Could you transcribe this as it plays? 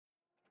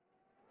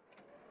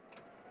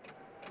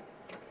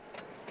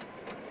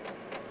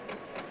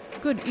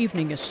Good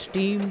evening,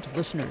 esteemed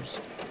listeners.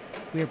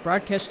 We are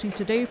broadcasting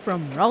today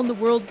from Round the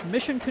World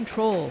Mission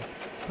Control,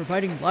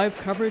 providing live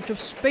coverage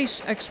of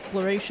space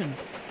exploration,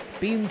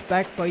 beamed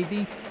back by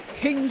the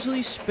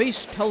Kingsley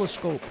Space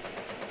Telescope.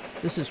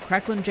 This is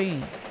Cracklin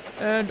Jane.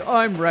 And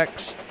I'm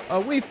Rex.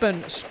 We've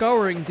been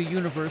scouring the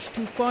universe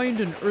to find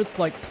an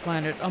Earth-like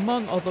planet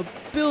among all the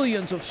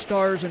billions of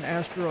stars and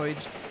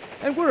asteroids,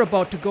 and we're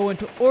about to go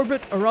into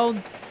orbit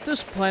around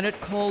this planet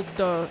called,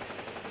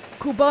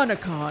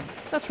 Kubanakan.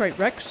 That's right,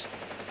 Rex.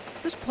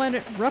 This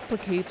planet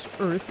replicates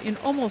Earth in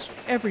almost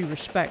every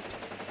respect,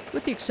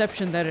 with the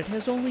exception that it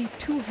has only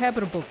 2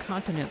 habitable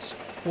continents,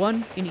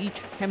 one in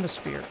each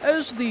hemisphere.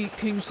 As the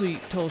Kingsley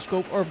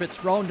telescope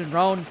orbits round and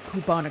round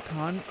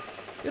Kubanakan,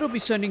 it'll be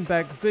sending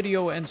back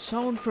video and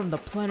sound from the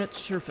planet's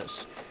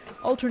surface,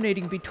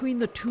 alternating between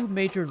the 2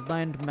 major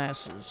land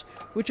masses,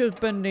 which have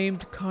been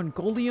named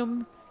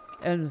Congolium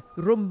and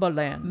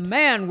Rumbaland.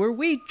 Man, were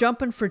we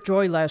jumping for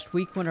joy last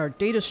week when our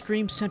data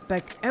stream sent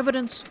back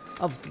evidence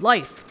of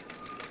life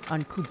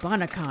on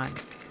Kubanakan.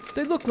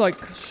 They look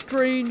like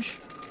strange,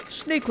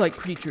 snake-like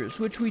creatures,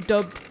 which we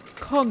dubbed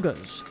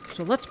congas.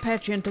 So let's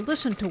patch in to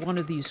listen to one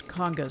of these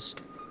congas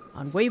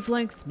on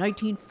Wavelength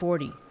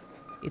 1940.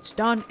 It's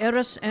Don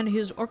Arres and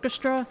his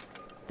orchestra,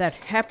 that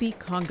Happy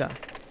Conga.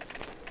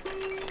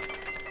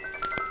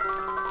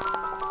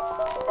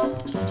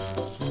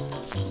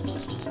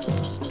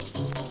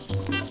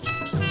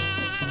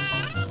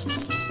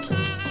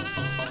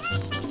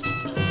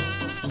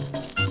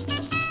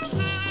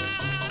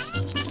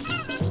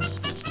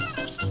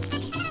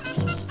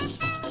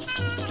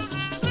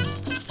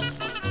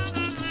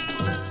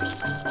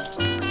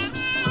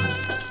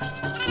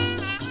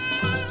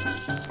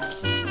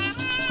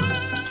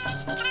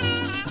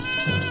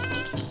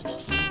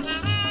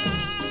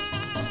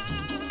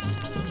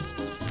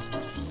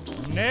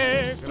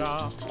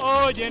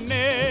 Oye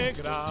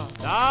negra,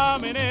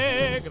 dame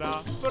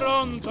negra,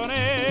 pronto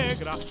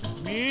negra,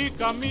 mi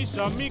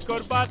camisa, mi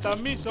corbata,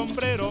 mi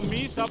sombrero,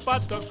 mi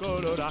zapato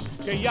colora,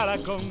 que ya la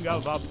conga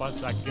va a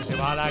pasar, que se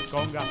va la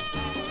conga,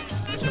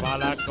 que se va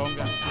la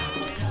conga,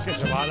 que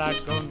se va la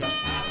conga,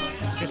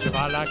 que se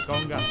va la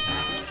conga.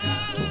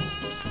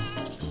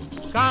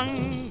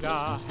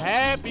 Conga,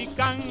 happy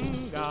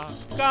Conga,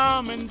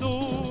 come and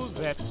do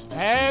that,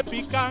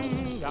 happy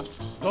Conga.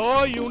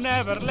 Though you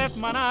never left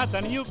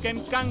Manhattan, you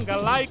can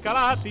conga like a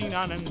Latin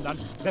on and done.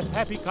 That's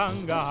happy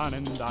conga on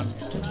and done.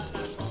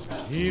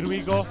 Here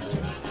we go,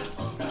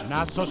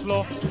 not so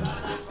slow.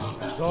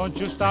 Don't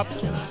you stop.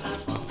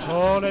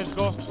 So let's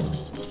go.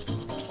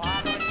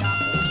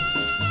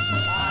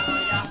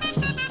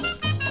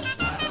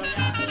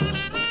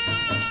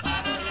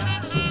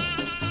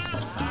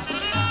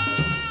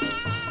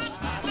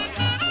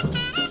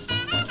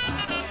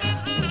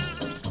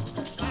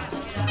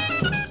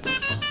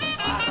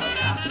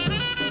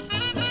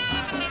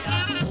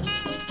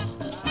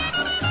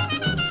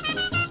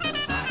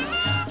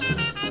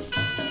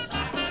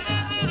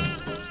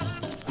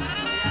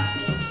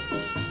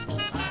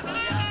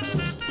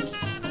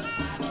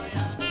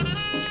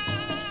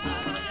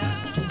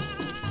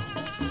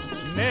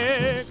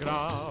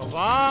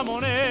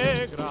 Vamos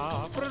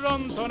negra,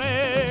 pronto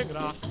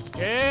negra,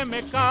 que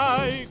me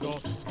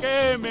caigo,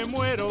 que me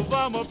muero,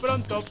 vamos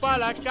pronto pa'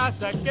 la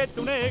casa, que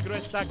tu negro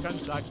está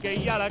cansado, que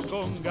ya la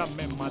conga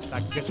me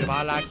mata, que se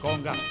va la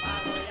conga,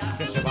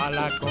 que se va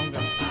la conga,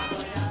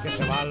 que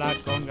se va la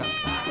conga,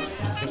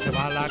 que se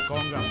va la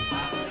conga.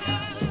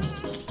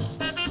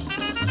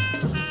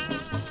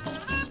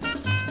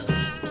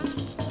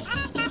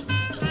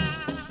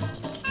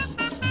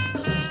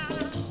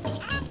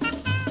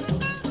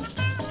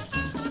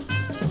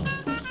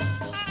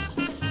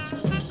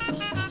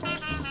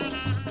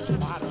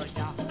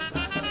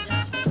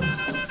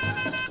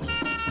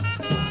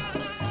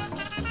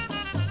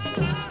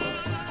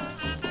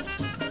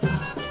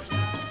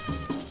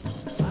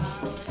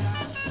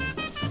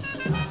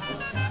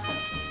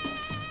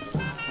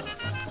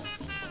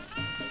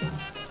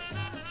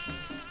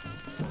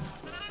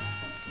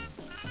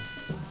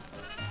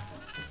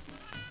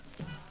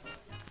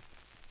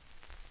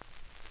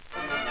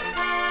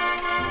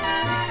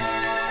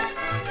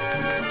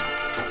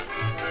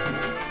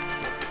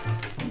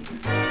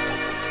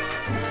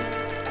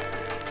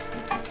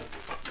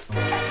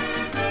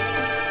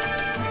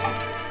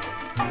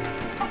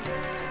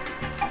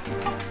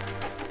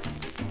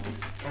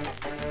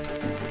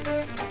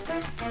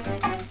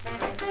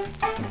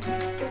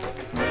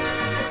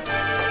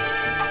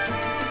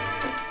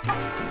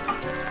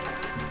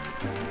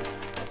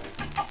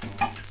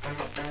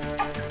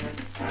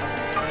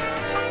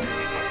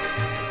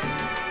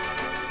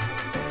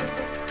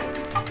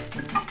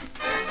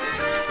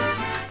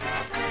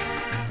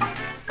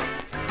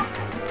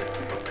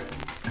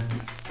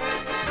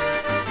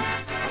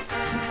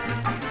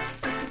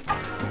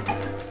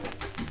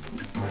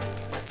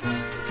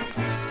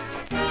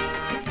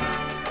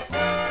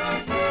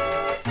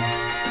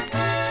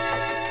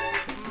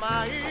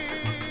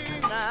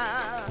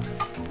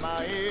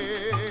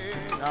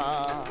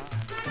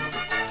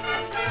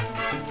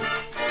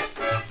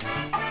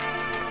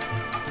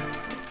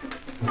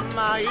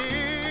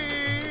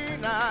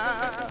 Maina,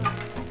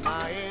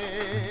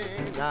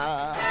 Maina,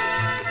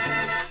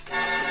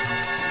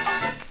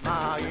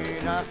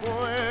 Maina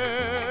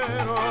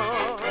cuero,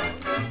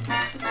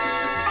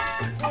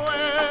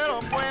 cuero,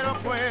 cuero,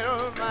 cuero,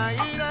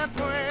 Maina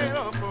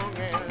cuero con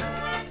él,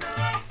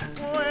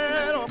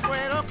 cuero,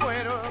 cuero,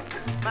 cuero,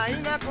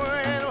 Maina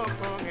cuero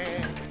con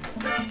él.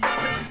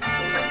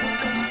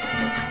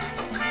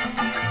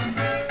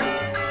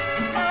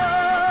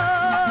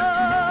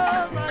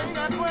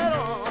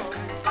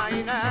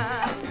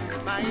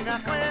 Maina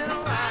cuero,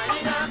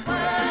 Maina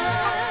cuero,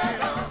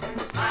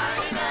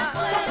 Maina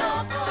cuero,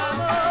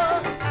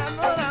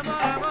 amor, amor,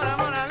 amor, amor,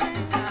 amor,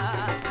 niña,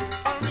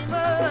 por mi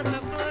madre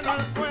suena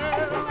el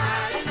cuero.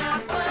 Maina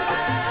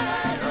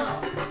cuero,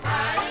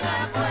 Maina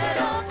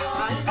cuero,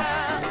 Maina,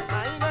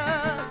 Maina,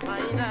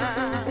 Maina,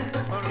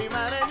 por mi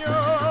madre yo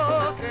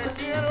te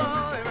quiero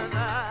de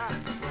verdad.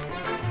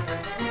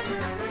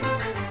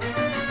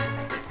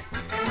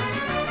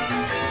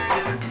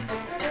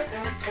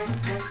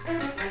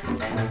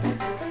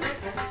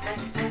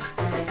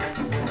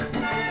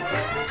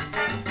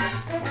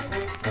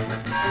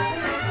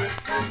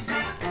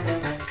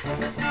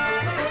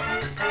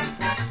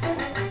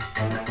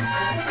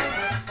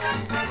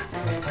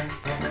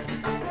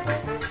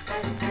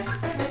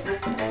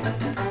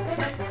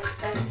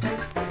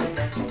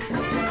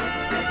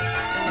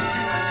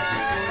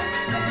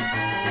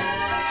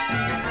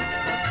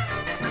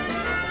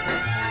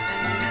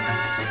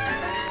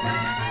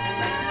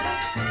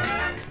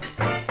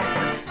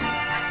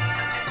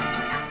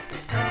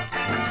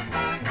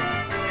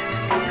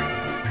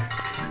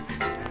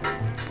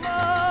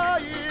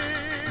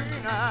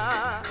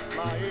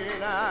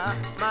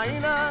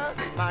 Maina,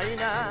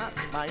 Maina,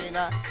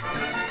 Maina.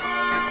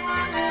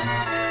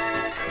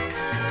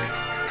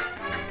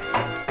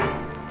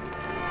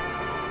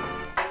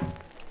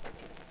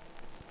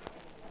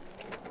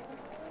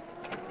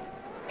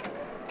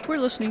 We're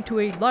listening to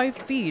a live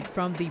feed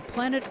from the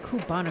planet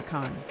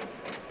Cubanicon.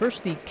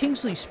 First, the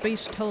Kingsley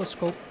Space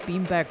Telescope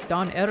beamed back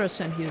Don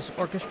Arres and his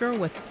orchestra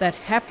with that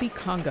Happy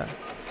Conga.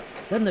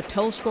 Then the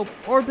telescope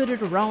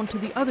orbited around to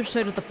the other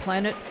side of the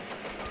planet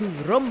to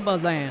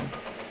Rumba Land,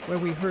 where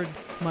we heard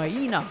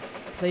Maina,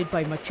 played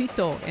by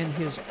Machito and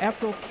his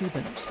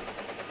Afro-Cubans.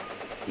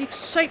 The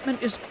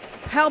excitement is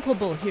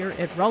palpable here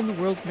at Round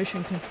the World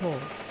Mission Control.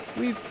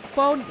 We've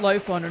found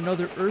life on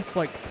another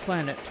Earth-like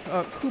planet,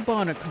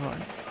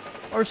 Cubanicon.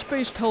 Our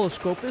space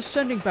telescope is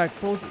sending back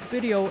both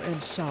video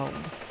and sound.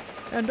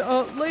 And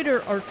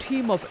later, our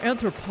team of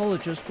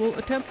anthropologists will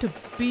attempt to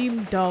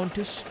beam down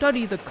to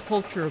study the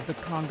culture of the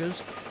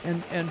congas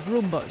and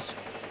Rumbas.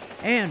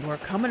 And we're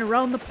coming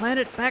around the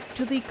planet back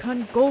to the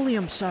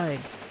Congolium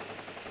side.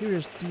 Here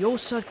is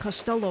Diosa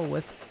Costello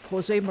with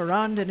Jose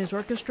Morand and his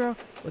orchestra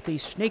with a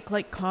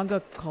snake-like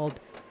conga called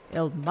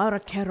El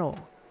Maraquero.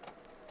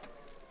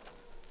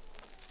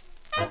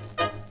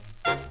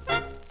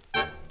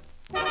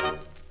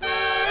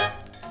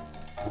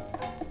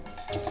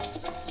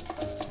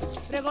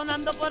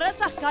 Pregonando por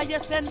esas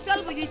calles entre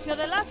el bullicio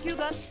de la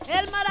ciudad,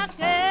 el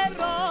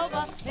maraquero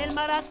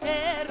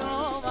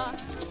va,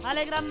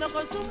 alegrando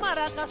con sus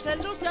maracas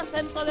el dulce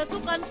acento de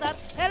su cantar.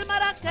 El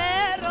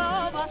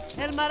maraquero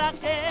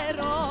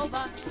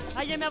va,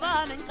 allí me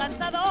van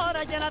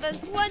encantadora, llena de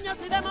ensueños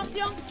y de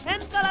emoción,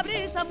 entre la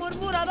brisa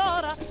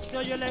murmuradora se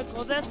oye el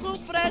eco de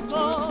su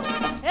pregón.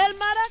 El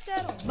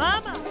maraquero,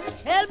 mama,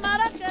 el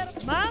maraquero,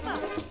 mama,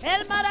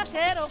 el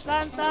maraquero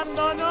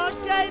cantando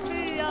noche y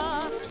día.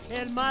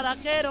 El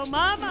maraquero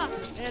mama,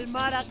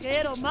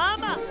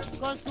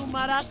 con su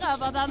maraca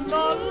va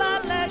dando la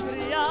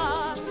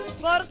alegría,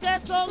 porque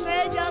son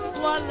ellas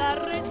cual la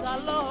risa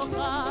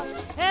loca,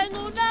 en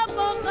una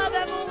boca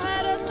de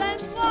mujeres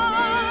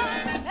sensual.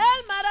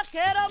 El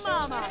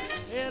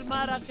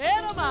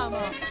maraquero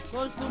mama,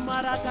 con su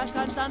maraca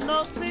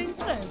cantando sin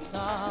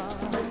cesar.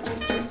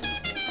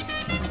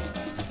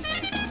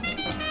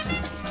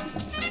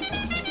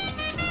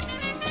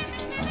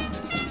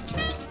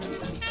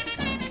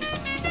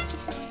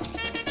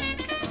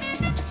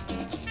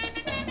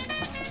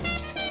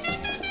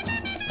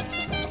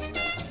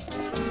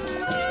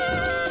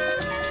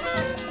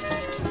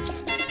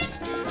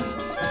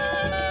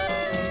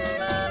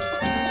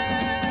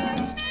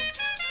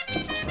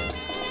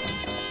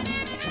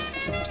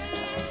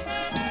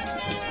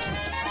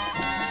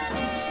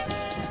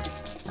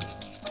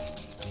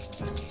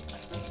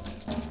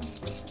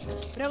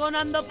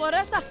 Pregonando por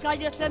esas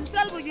calles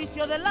entre el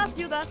bullicio de la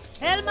ciudad,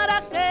 el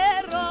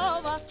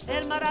maraquero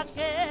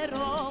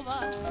va,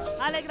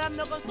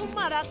 alegrando con sus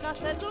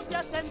maracas el dulce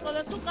acento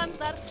de su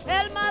cantar.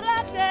 El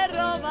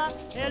maraquero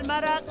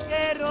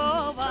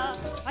va,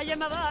 allí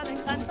me va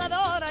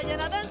encantadora,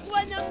 llena de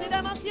ensueños y de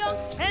emoción,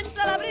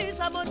 entre la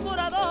brisa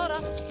murmuradora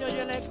se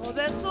oye el eco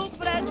de su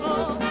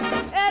pregón.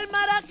 El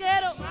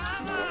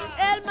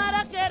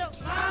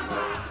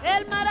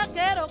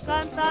maraquero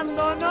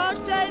cantando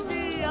noche y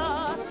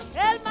día.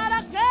 El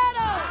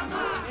maraquero,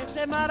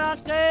 ese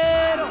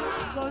maraquero,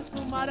 con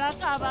su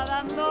maraca va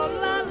dando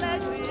la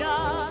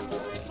alegría,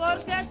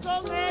 porque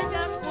con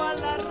ella cual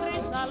la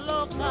risa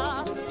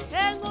loca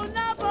en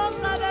una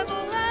boca de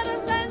mujer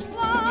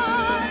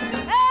sensual.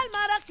 El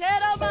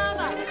maraquero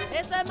mama,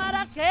 ese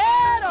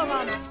maraquero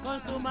mama, con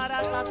su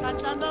maraca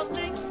cantando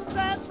sin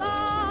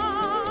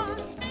cesar.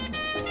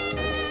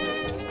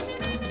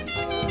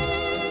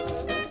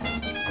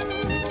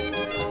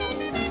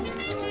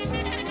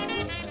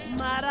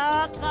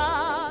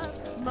 Maracas,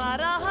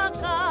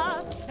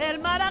 maracas, el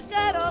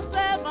maraquero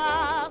se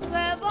va,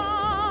 se va.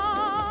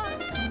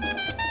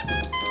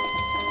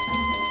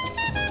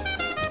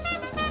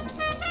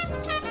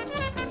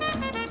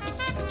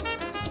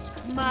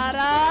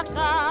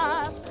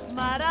 Maracas,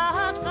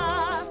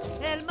 maracas,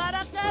 el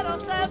maraquero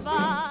se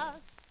va,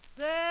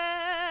 se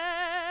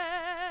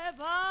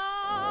va.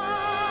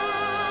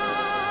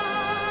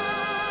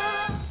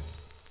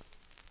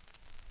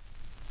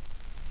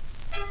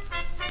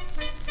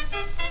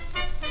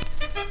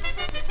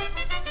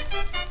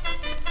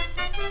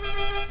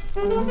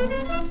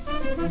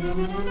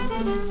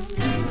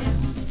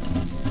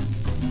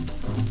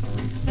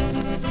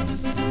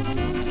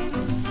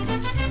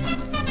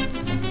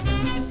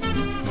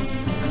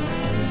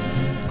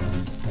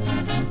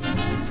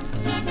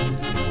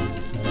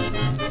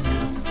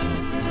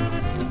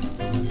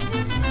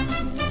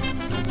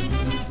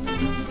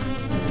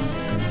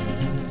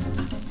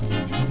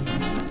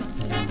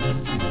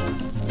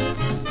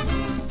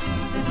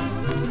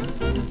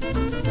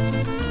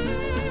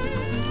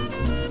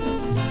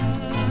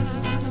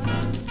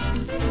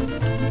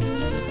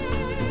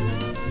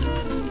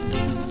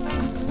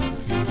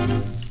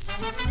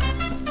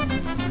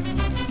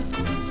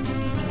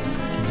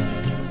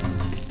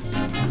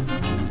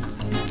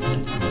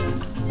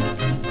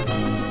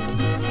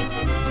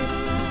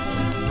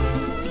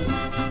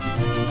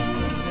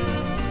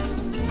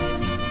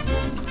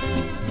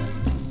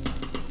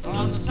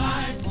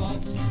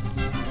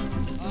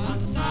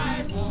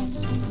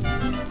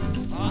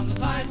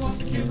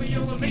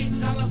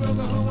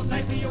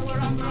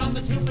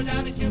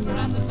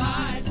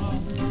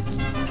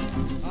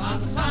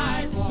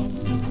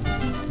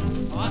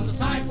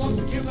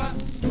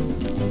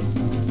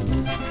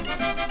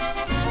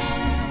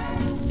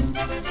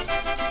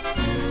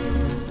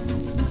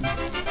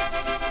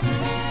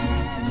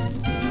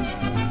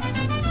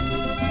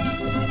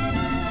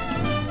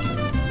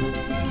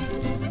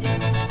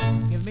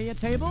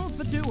 Table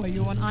for two, where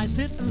you and I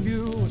sit and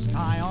view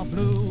sky or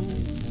blue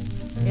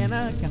in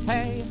a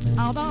cafe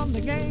out on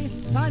the gay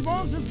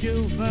sidewalks of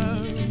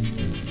Cuba.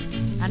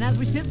 And as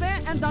we sit there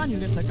and dine, you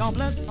lift a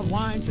goblet of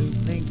wine to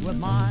think with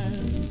mine.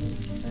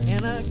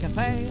 In a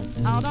cafe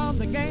out on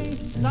the gay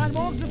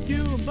sidewalks of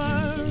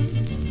Cuba,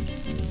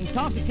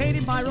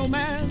 intoxicated by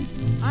romance,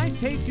 I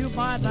take you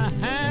by the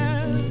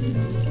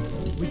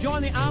hand. We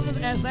join the others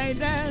as they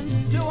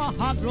dance to a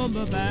hot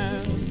rumba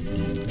band.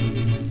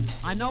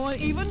 I know I'll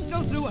even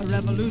go through a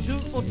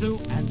revolution or two,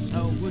 and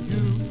so would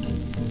you.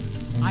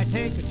 I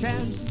take a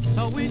chance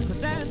so we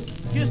could dance,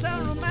 kiss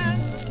and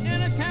romance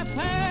in a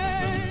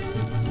cafe.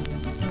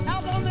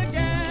 Out on the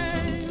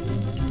game,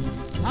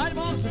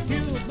 sidewalks of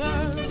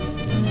Cuba.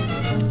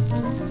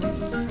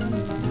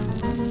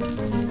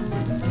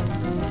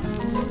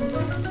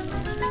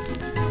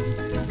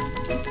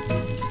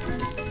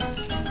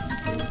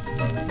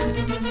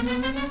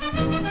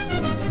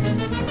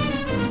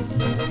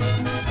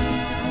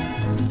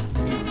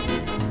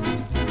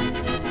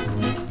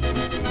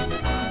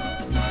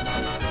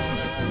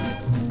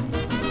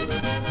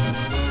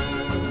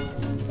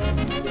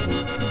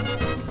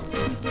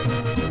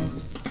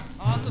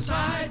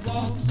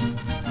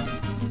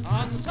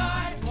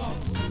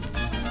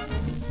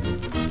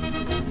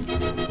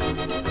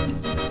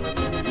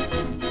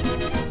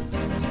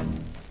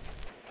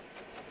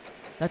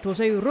 That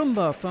was a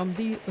rumba from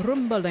the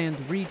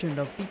Rumbaland region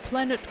of the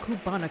planet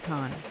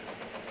Cubanacan.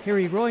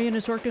 Harry Roy and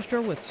his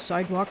orchestra with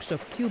Sidewalks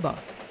of Cuba.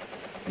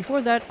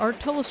 Before that, our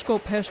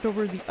telescope passed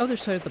over the other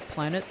side of the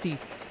planet, the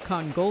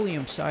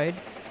Congolium side,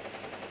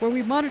 where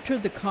we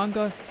monitored the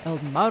conga El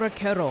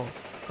Maraquero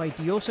by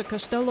Diosa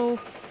Costello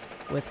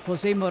with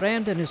Jose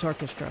Morand and his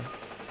orchestra.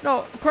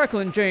 Now,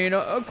 Cracklin Jane,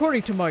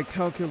 according to my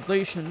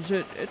calculations,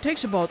 it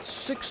takes about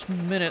 6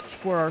 minutes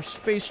for our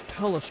space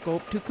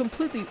telescope to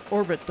completely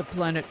orbit the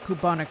planet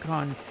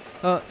Cubanacan.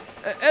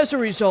 As a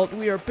result,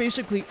 we are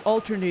basically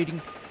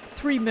alternating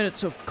 3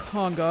 minutes of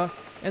conga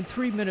and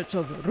 3 minutes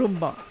of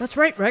rumba. That's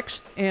right,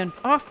 Rex. And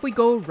off we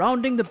go,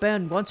 rounding the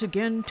bend once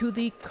again to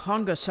the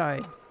conga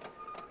side.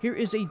 Here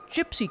is a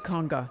Gypsy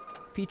Conga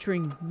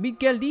featuring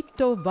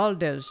Miguelito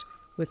Valdez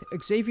with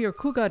Xavier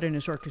Cugat and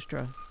his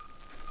orchestra.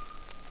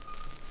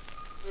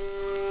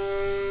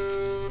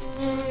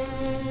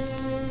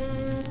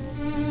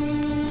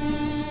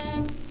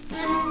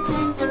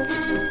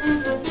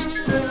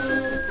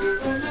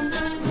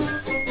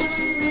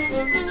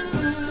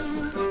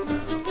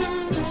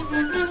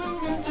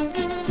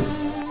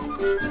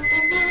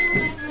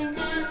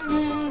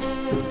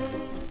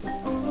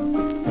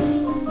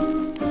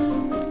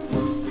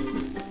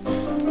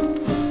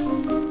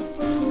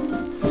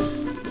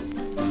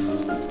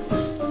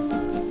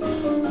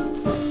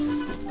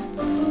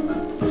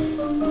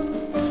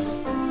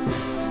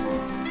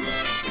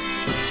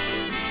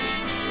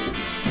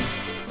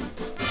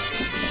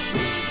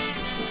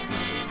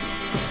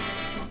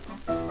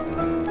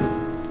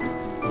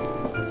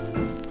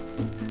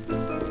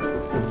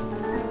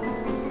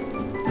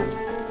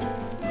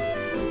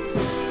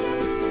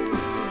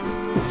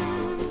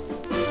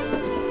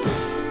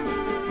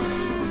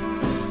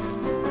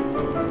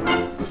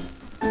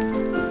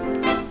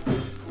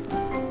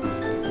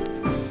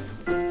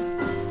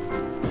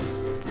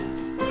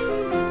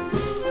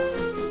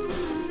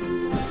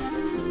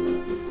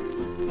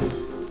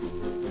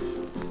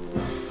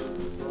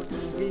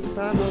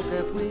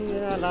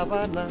 La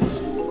Habana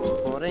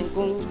por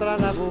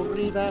encontrar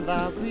aburrida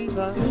la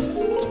vida,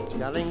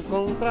 y al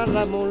encontrar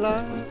la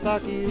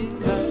mulata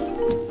querida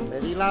me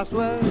di la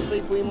suerte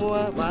y fuimos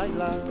a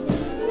bailar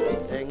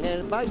en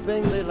el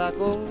vaivén de la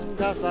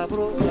conga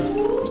sabrosa.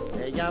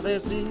 Ella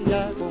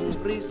decía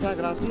con risa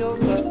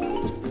graciosa: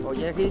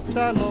 oye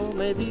gitano,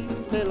 me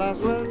diste la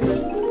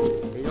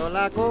suerte y yo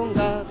la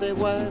conga te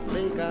voy a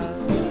explicar.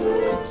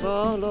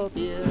 Solo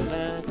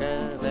tienes que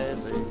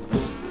decir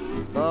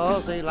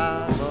dos y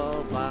la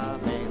sopa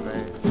mi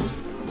rey.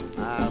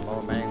 Al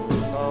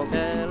momento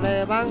que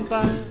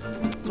levanta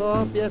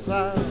los pies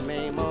al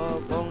mismo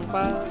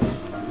compás,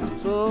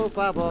 su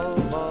favor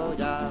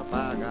voy a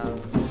pagar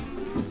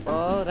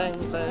por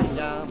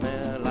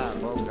enseñarme la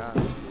conga.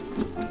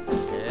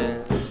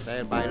 Es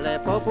el baile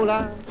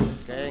popular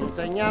que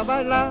enseña a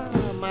bailar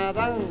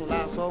Madame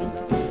la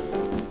Zonga.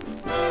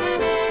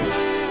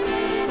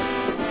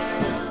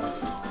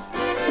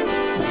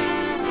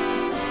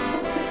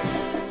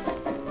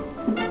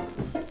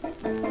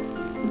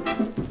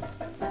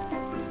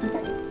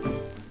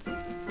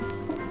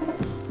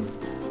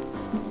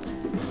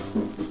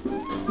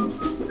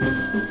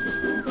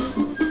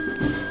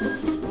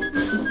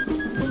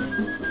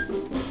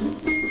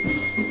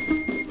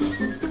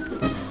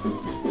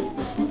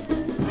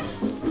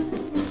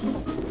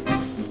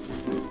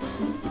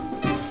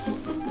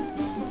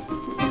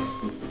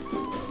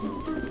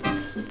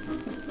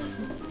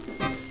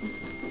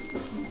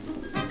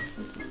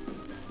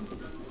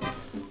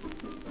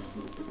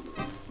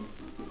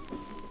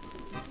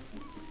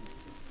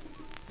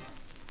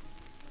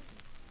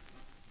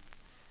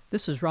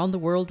 This is Round the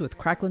World with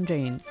Cracklin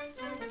Jane.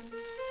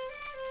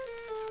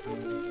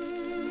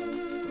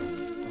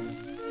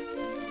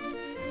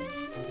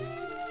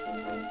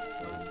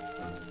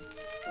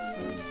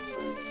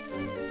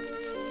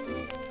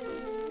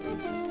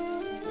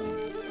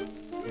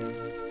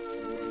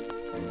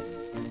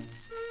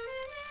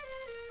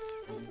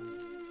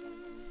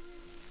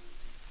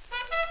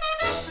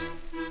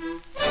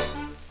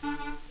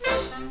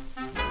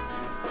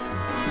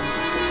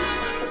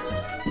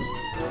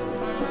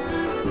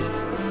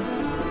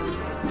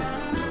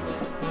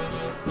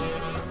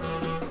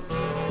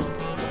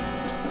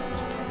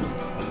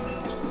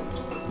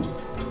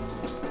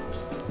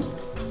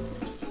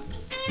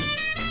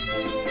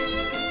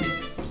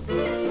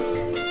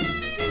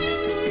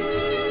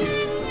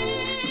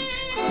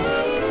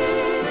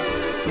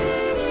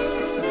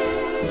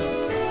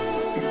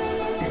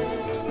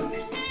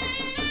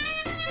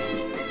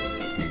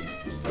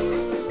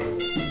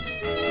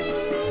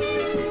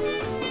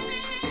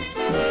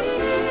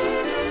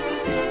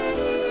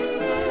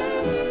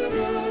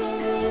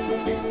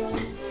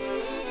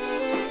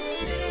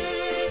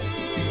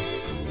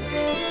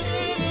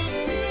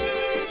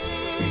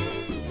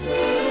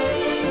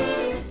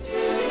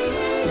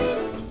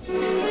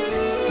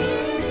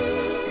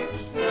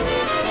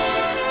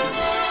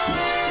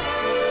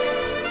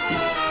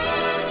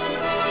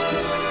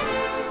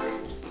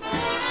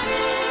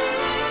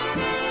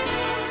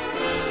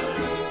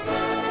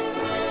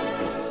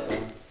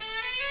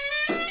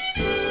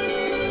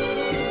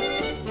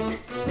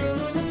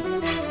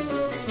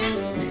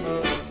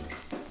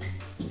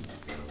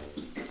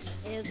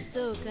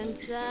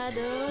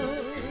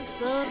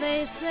 So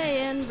they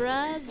say in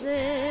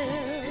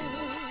Brazil.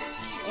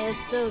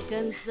 Estou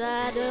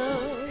cansado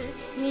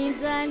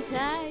means I'm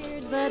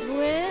tired but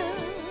will.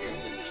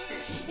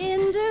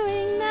 In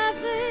doing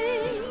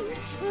nothing,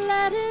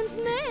 Latins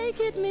make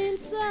it mean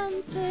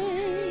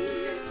something.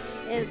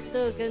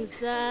 Estou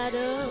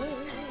cansado,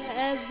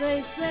 as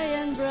they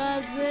say in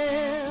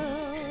Brazil.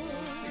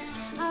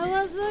 I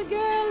was a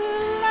girl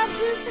who loved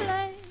to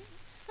play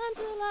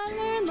until I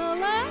learned the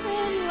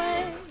Latin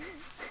way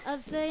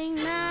of saying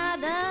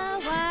nada,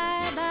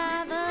 why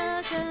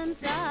bother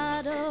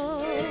cansado?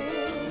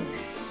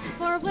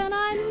 For when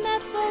I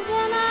met the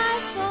one I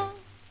thought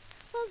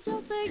was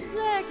just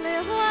exactly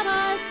what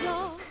I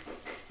saw,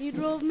 he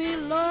drove me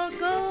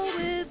loco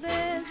with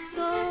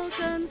Estou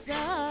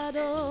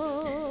cansado.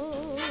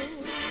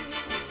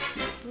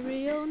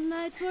 Rio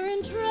nights were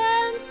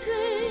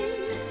entrancing,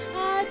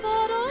 I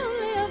thought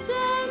only of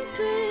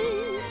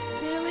dancing,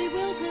 till he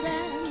wilted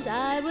and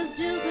I was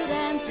jilted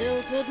and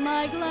tilted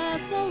my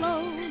glass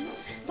alone.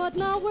 But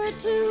now we're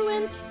two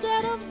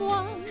instead of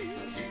one,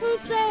 who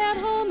stay at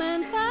home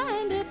and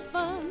find it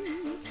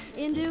fun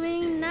in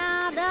doing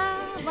nada,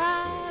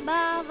 why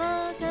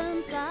bother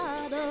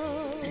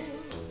cansado?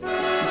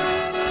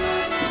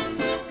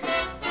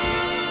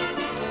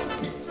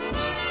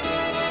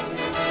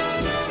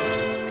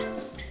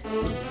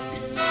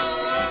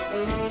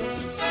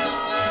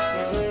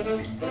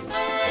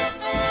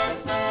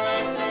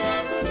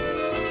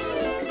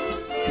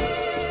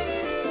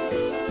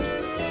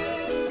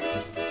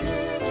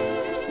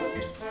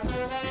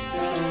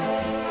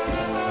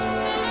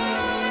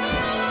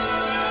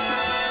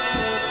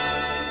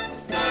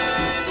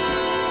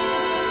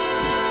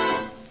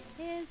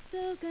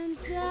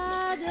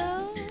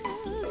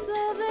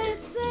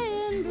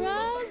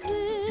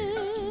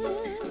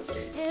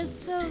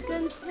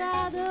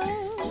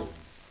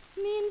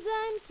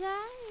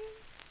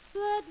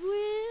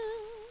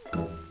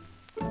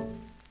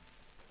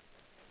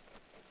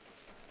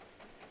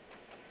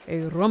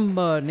 a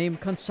rumba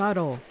named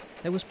Cansado.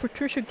 That was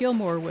Patricia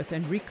Gilmore with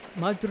Enric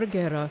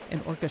Madriguera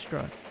and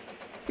Orchestra.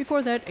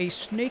 Before that, a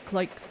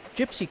snake-like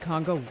Gypsy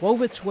Conga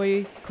wove its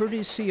way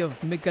courtesy of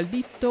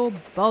Miguelito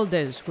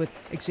Valdez with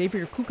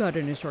Xavier Cugat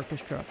and his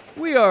orchestra.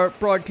 We are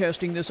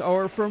broadcasting this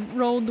hour from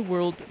Round the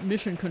World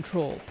Mission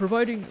Control,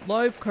 providing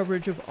live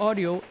coverage of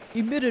audio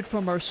emitted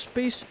from our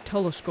space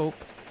telescope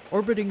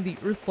orbiting the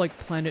Earth-like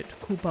planet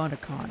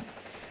Kubanakan.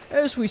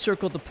 As we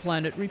circle the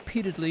planet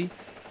repeatedly,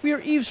 we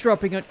are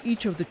eavesdropping on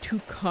each of the 2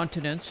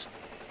 continents,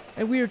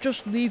 and we are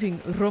just leaving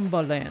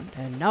Rumba land.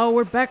 And now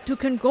we're back to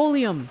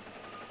Congolium,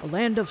 a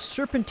land of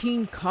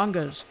serpentine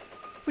congas,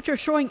 which are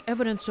showing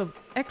evidence of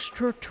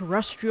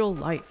extraterrestrial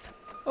life.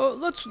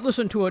 Let's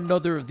listen to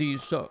another of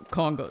these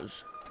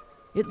congas.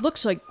 It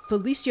looks like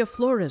Felicia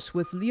Flores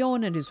with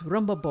Leon and his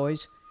Rumba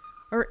Boys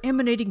are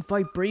emanating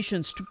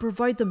vibrations to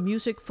provide the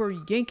music for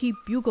Yankee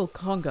Bugle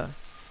Conga.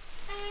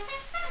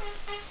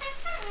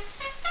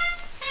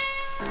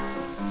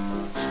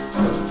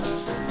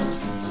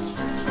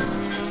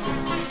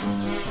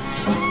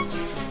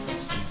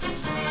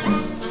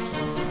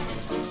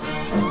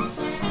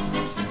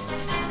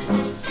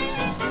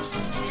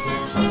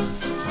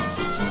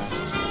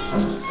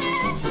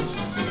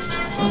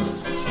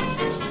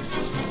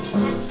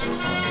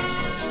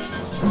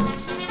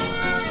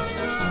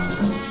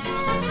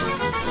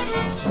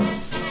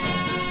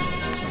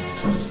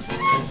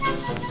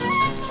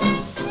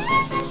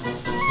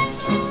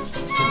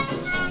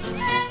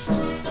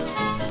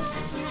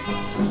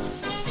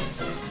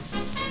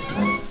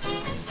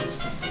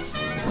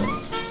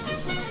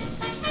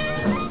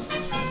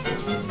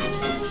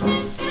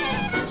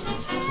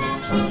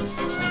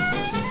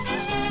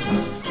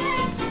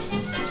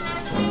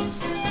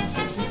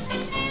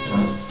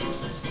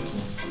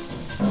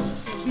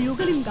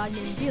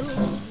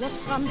 Was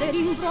stranded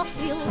in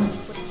Brazil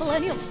with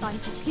plenty of time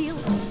to kill.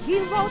 He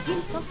wrote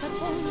himself a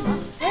conga,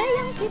 a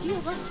Yankee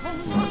Bugle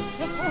Conga,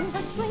 a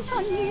conga strange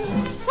and new,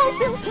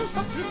 fulfilled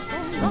himself his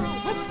conga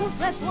with good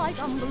red, white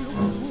and blue.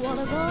 What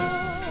a guy,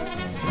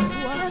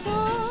 what a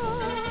guy,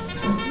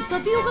 he's a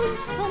bugling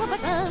son of a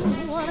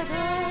gun, what a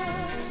guy.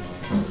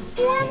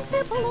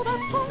 Yankee Bugle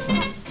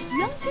Conga,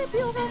 Yankee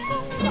Bugle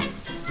Conga,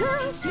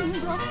 girls in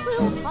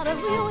Brazil had a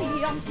real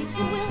Yankee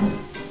thrill.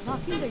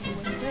 Back in the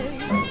USA,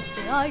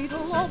 the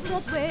idol of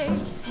Broadway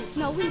is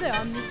now in the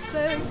army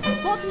space.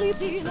 But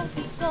living of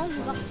his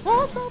conga,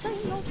 although they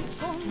know his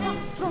conga,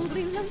 from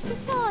Greenland to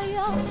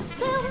Saya,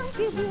 the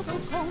Yankee Bugle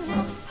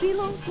Conga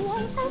belongs to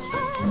Uncle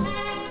Sam.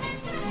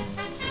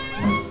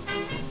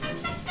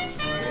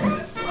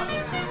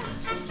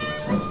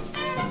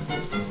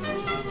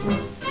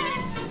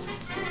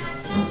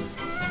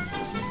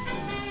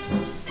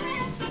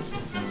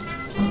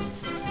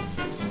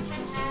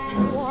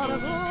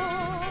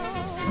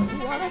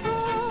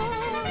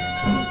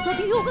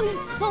 Bugling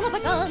son of a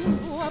gun,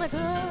 what a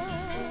gun.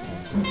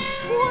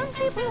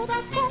 Yankee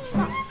Bugle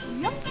Conga,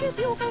 Yankee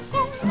Bugle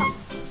Conga,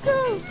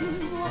 girls in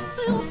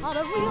Brazil had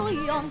a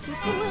real Yankee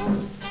thrill.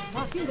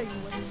 Back in the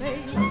USA,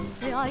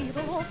 the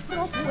idol of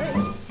Broadway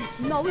is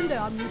now in the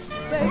army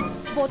space.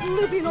 But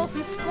living off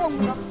his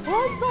conga,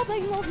 although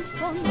they know his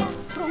conga,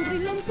 from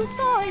Greenland to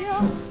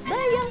Saya, the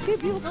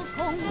Yankee Bugle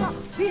Conga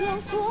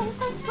belongs to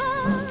Uncle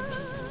Sam.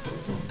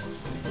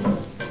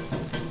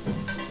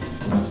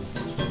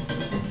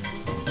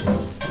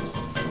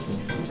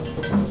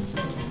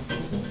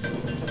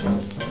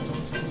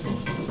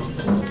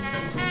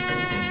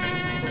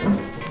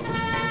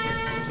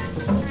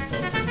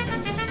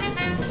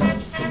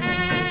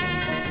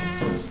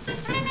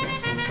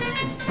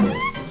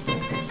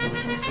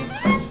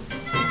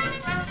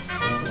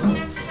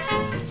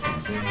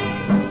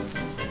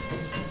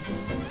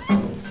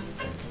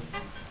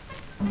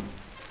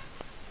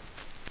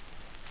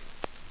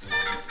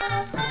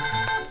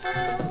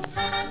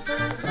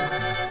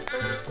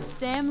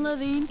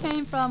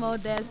 Came from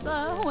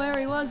Odessa, where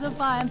he was a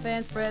fine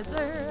pants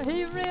presser.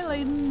 He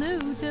really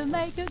knew to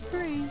make a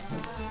crease.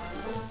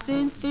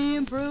 Since he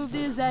improved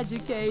his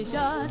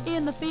education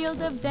in the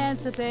field of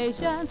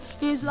dancipation,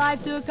 his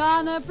life took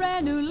on a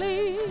brand new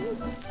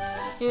lease.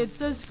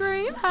 It's a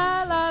scream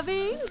how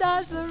loving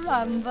does the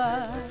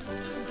rumba.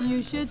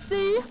 You should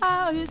see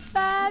how his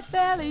fat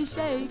belly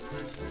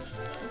shakes.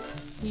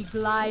 He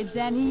glides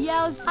and he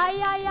yells, ay,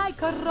 ay, ay,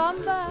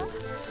 caramba.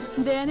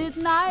 Then at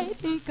night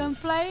he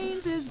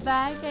complains his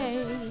back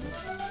aches.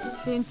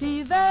 Since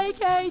he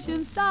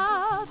vacations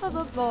south of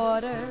the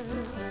border,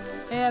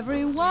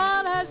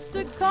 everyone has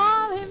to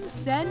call him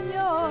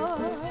senor.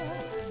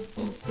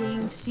 He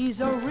thinks he's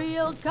a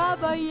real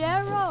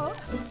caballero.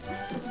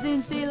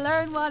 Since he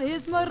learned what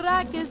his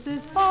maracas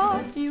is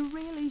for, he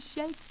really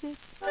shakes it.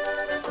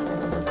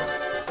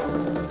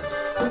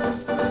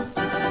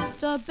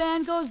 The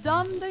band goes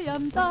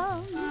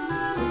dum-de-yum-dum.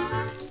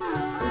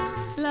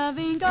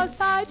 Loving goes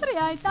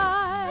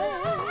tie-tri-tie.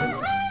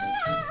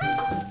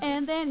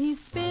 And then he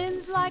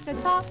spins like a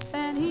top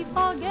and he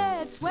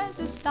forgets when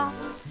to stop.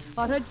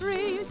 What a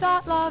dream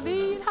taught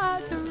Lavine how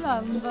to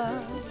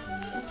rumba.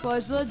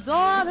 'Twas the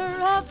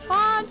daughter of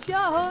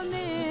Pancho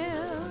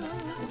O'Neill.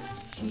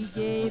 She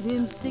gave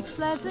him 6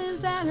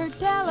 lessons and her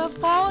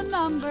telephone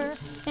number,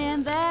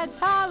 and that's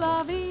how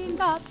Lavine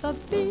got the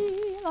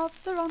feel of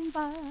the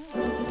rumba.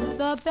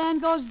 The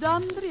band goes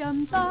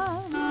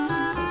dum-dum-dum.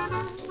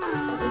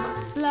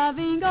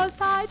 Lavine goes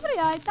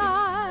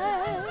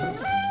tie-tie-tie.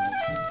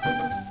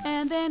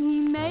 And then he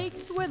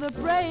makes with a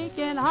break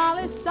and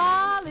holly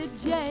solid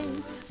J.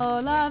 Oh,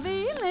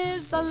 Lavine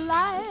is the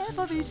life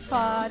of each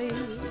party.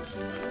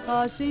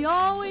 Oh, she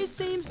always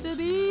seems to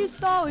be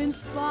so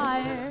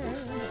inspired.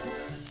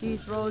 He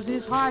throws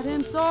his heart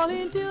and soul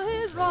into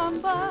his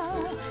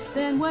rumba.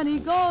 Then when he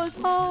goes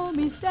home,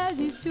 he says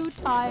he's too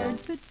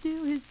tired to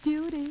do his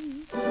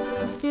duty.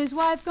 His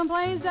wife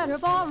complains that her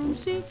ballroom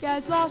chic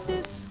has lost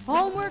his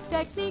homework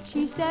technique.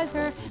 She says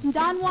her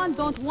Don Juan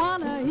don't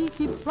wanna. He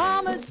keeps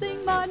promising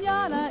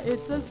mañana.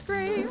 It's a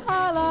scream.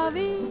 How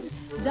Lavine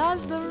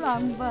does the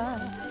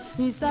rumba.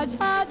 He's such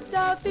hot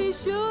stuff, he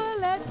sure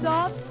lets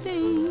off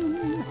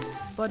steam.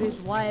 But his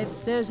wife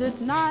says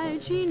at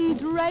night she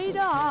needs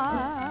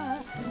radar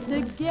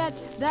to get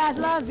that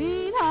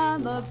Lavine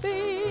on the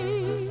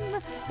beam.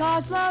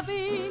 'Cause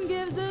Lavine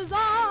gives his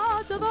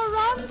all to the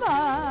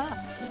rumba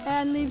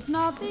and leaves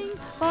nothing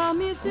for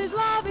Mrs.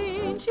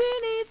 Lavine. She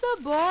needs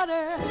a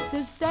border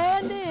to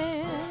stand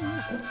in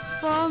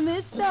for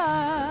Mr.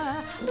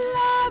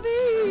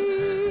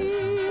 Lavine.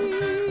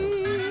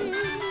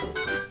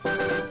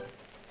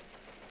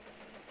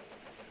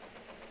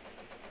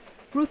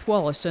 Ruth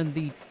Wallis and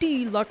the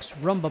DeLuxe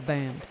Rhumba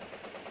Band.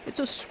 It's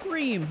a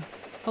scream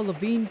how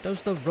Lavine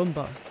does the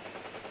rumba.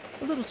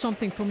 A little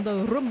something from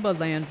the Rumba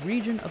land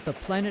region of the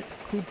planet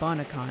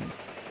Cubanacan.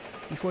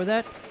 Before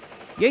that,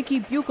 Yankee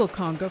Bugle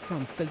Conga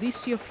from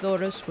Felicia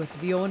Flores with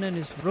Leon and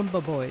his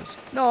Rumba Boys.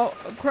 Now,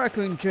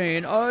 Cracklin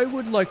Jane, I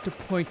would like to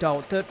point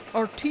out that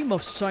our team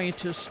of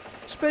scientists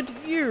spent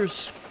years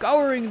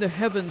scouring the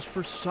heavens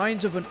for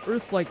signs of an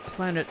Earth-like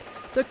planet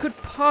that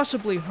could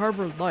possibly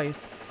harbor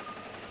life.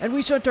 And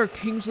we sent our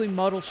Kingsley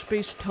Model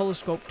Space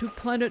Telescope to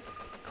planet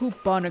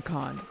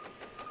Cubanacan.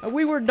 And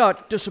we were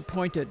not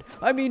disappointed.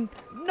 I mean,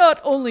 not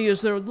only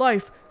is there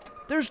life,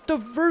 there's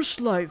diverse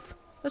life.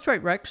 That's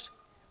right, Rex.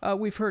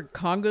 We've heard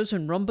congas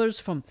and rumbas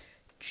from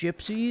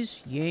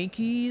gypsies,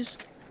 Yankees,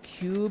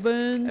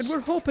 Cubans. And we're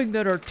hoping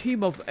that our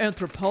team of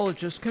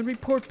anthropologists can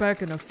report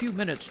back in a few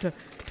minutes to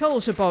tell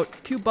us about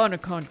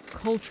Cubanacan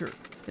culture.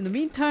 In the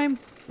meantime,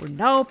 we're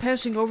now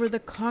passing over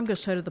the Conga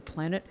side of the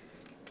planet,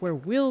 where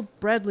Will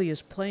Bradley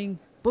is playing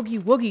Boogie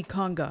Woogie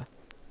Conga.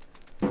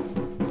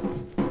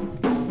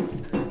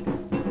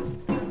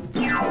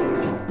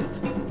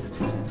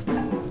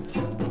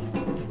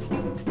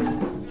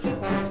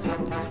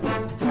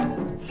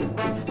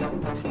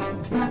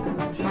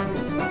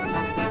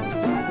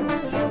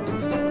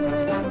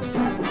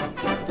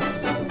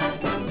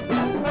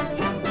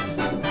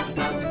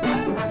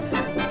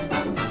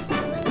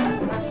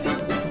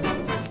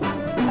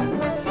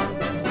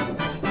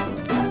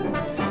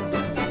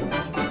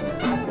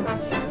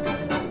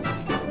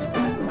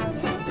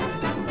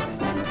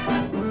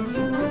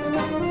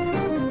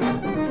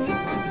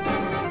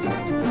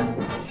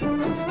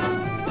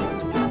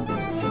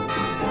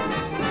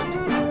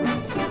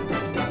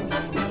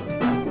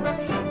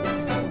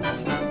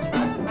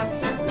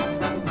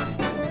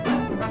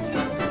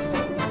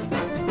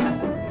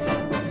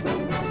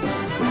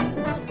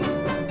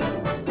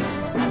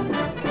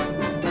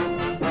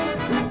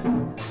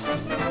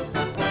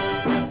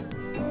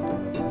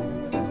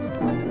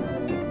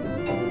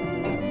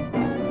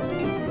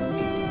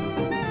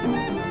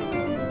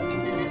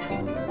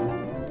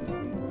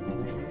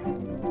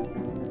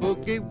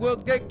 Boogie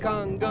Woogie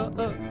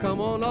Conga,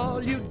 come on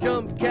all you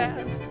jump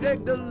cats,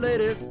 dig the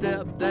latest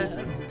step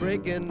that's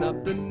breaking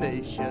up the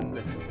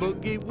nation.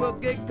 Boogie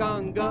Woogie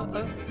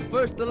Conga,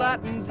 first the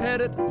Latins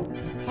had it,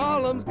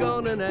 Harlem's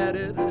gone and at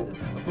it,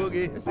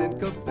 boogie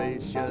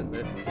syncopation.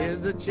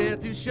 Here's a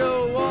chance to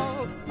show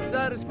off,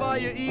 satisfy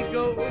your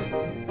ego,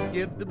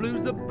 give the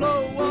blues a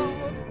blow off,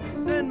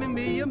 send me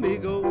mi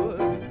amigo.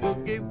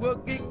 Boogie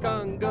Woogie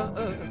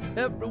Conga,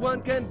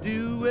 everyone can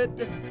do it,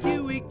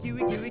 Q-E,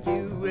 Q-E, Q-E,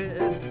 Q-E.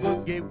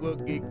 Boogie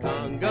Woogie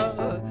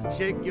Conga,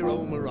 shake your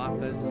old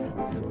maracas,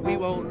 we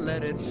won't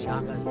let it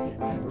shock us,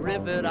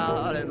 riff it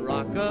out and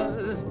rock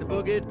us, to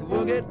boogie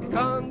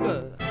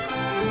Conga.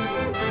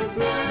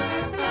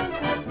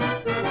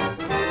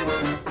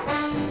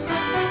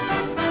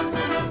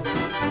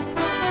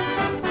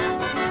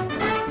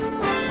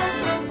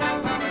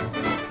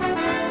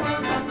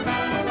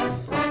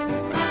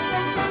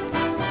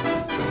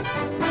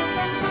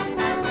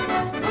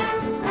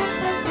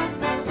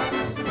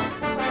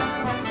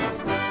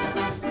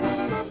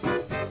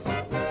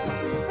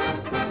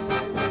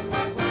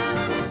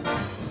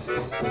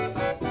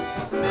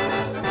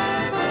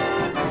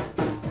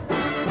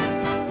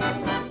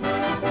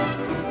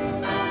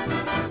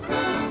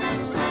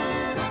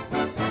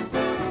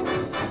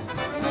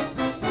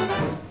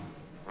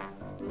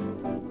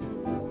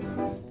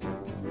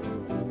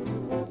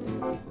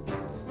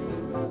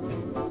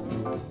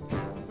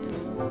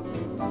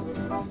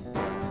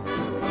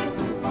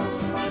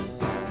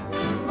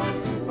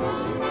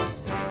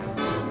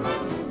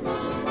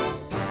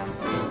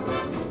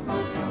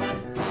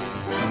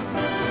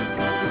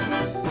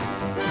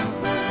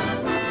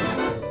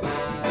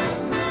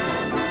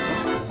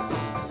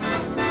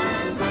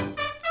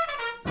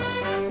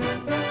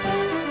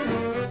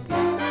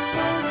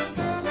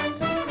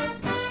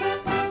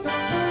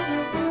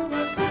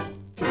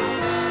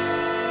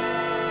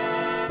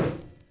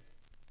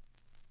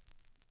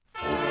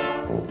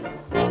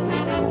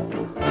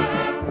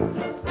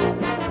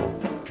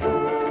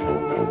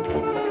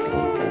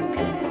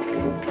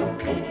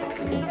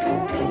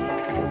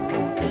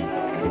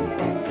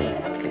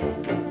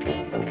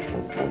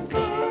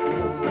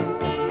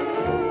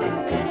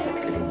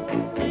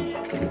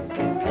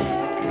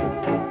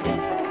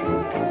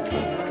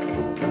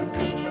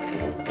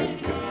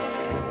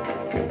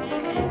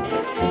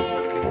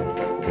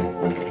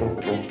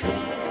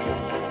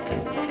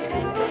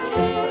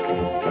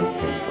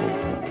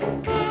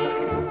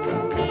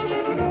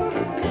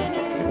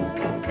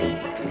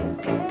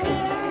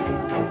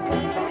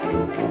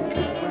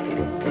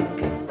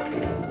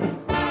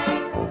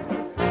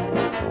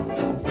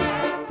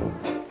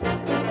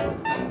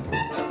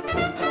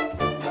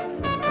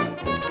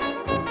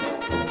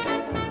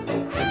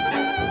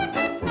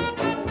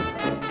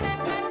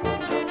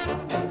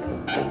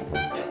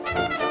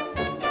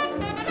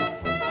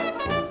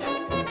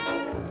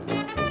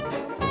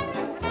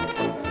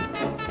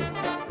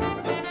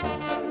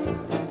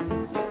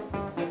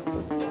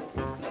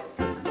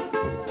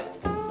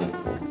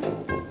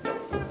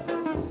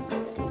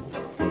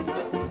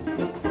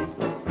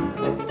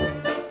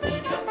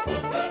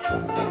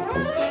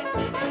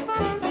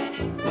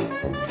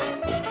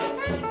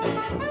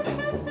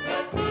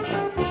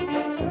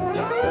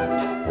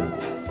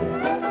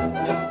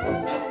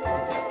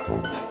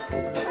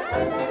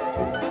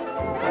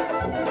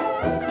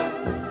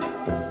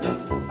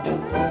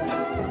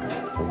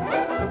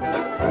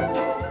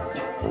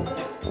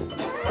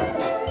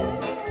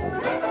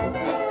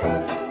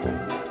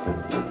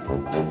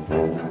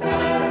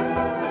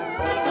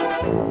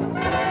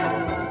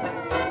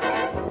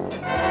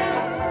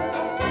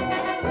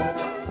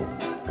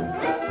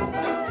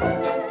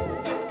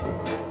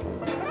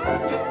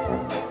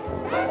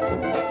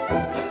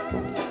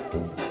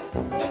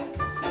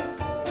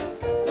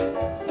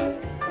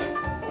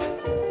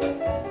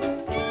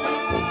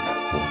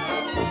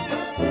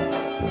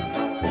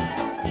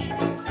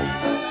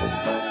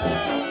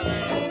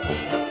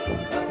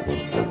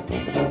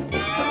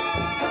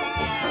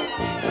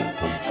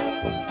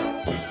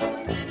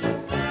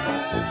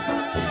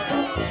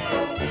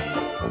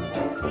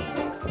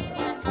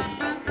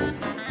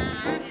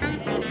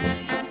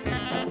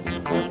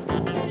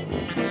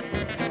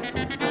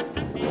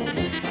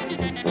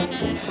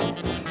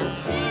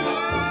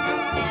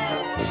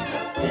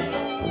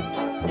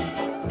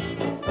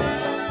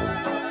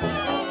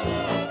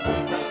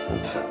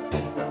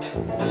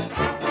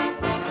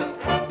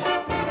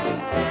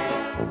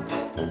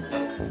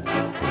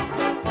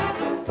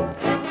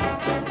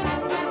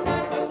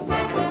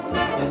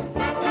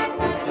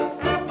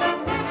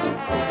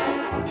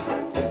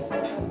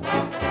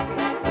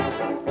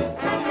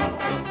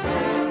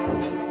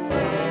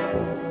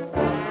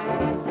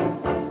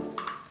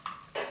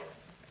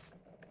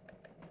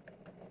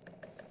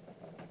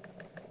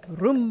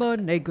 Rumba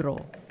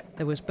Negro.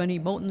 That was Benny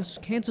Moten's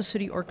Kansas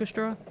City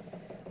Orchestra,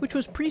 which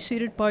was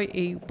preceded by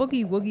a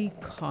Boogie Woogie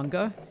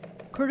Conga,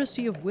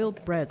 courtesy of Will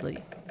Bradley.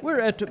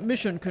 We're at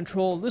Mission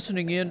Control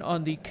listening in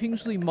on the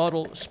Kingsley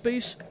Model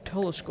Space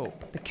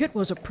Telescope. The kit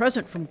was a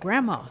present from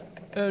Grandma.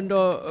 And,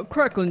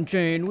 Cracklin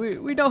Jane,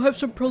 we now have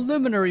some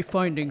preliminary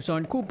findings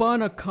on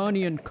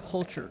Cubana-Canian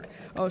culture.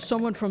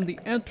 Someone from the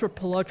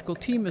anthropological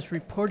team is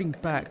reporting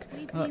back.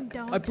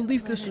 I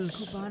believe this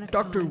is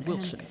Dr.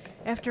 Wilson.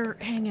 After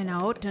hanging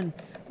out and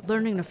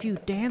learning a few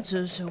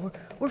dances,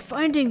 we're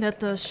finding that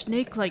the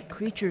snake-like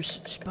creatures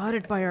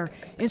spotted by our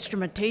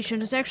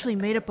instrumentation is actually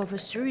made up of a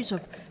series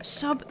of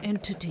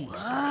sub-entities.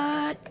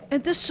 What?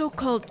 And this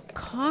so-called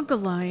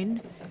conga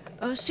line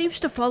seems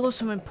to follow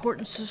some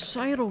important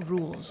societal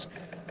rules.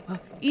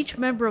 Each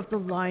member of the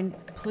line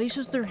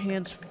places their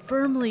hands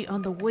firmly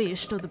on the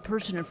waist of the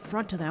person in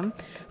front of them.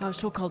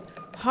 So-called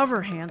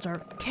hover hands are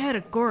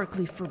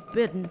categorically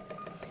forbidden.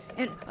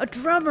 And a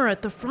drummer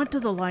at the front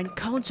of the line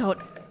counts out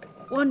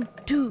 1,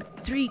 2,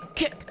 3,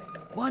 kick.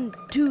 1,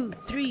 2,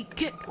 3,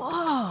 kick.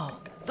 Whoa!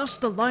 Thus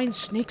the line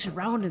snakes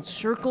around in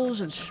circles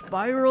and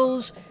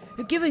spirals,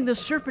 giving the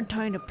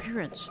serpentine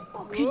appearance.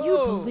 Oh, can you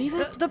believe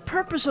it? The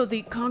purpose of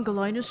the conga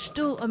line is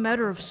still a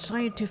matter of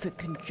scientific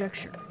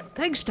conjecture.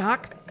 Thanks,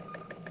 Doc.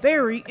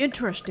 Very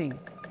interesting.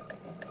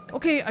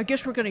 Okay, I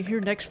guess we're going to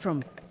hear next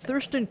from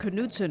Thurston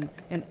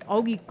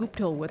Knudson-Augie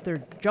Gouptil with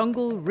their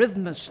Jungle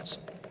Rhythmists.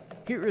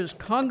 Here is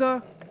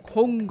Conga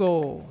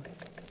Kongo.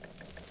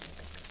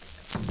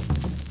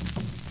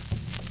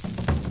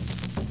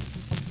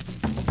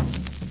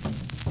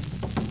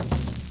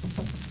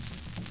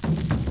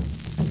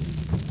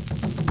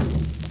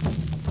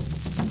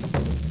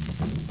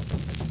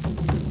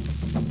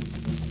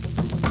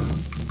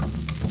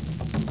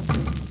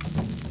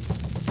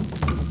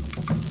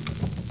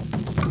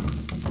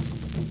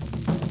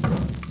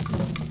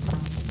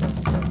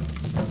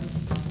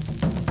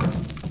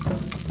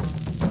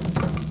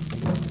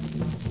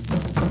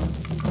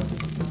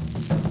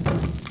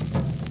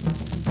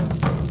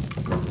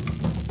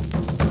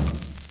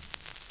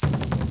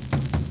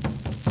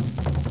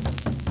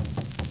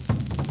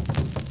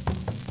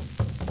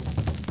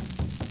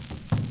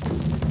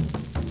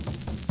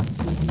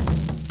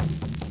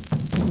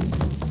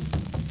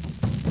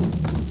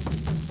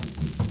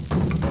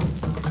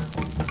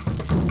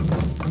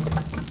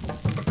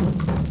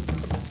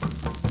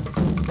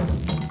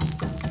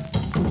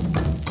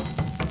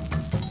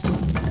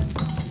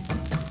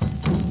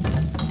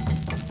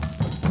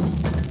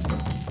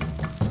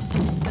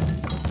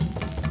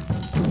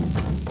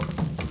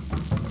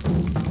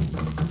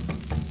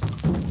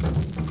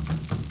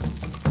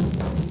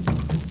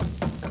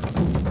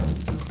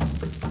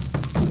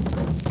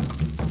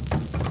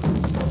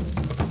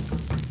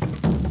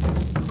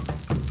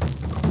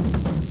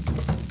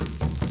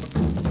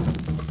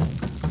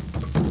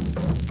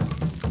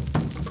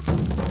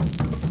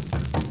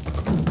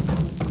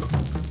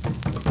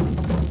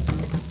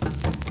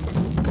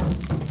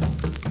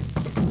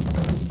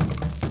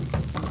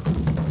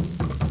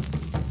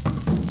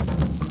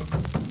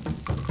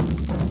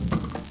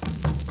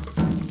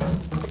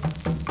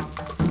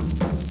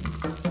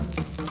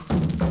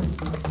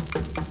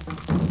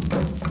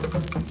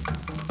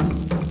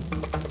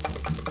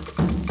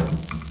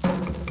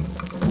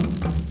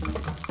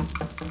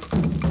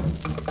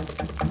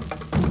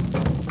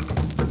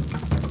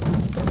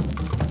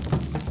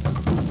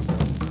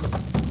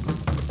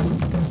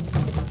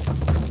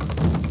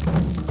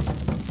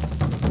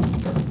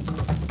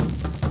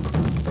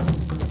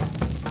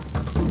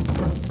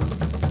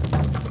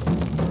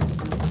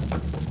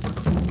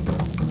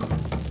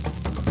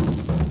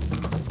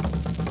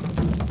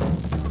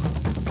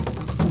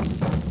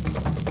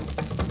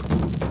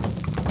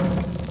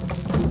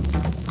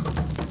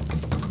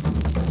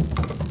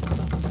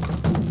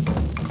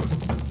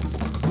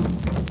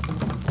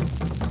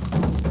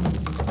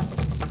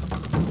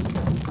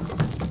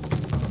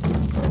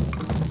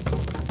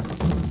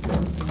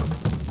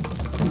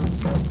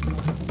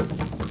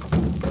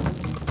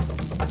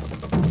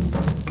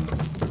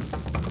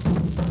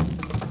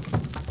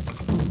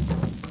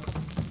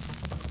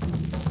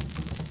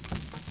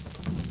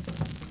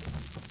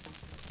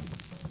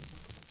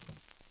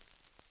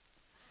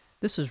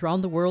 This is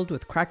Round the World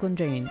with Cracklin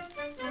Jane.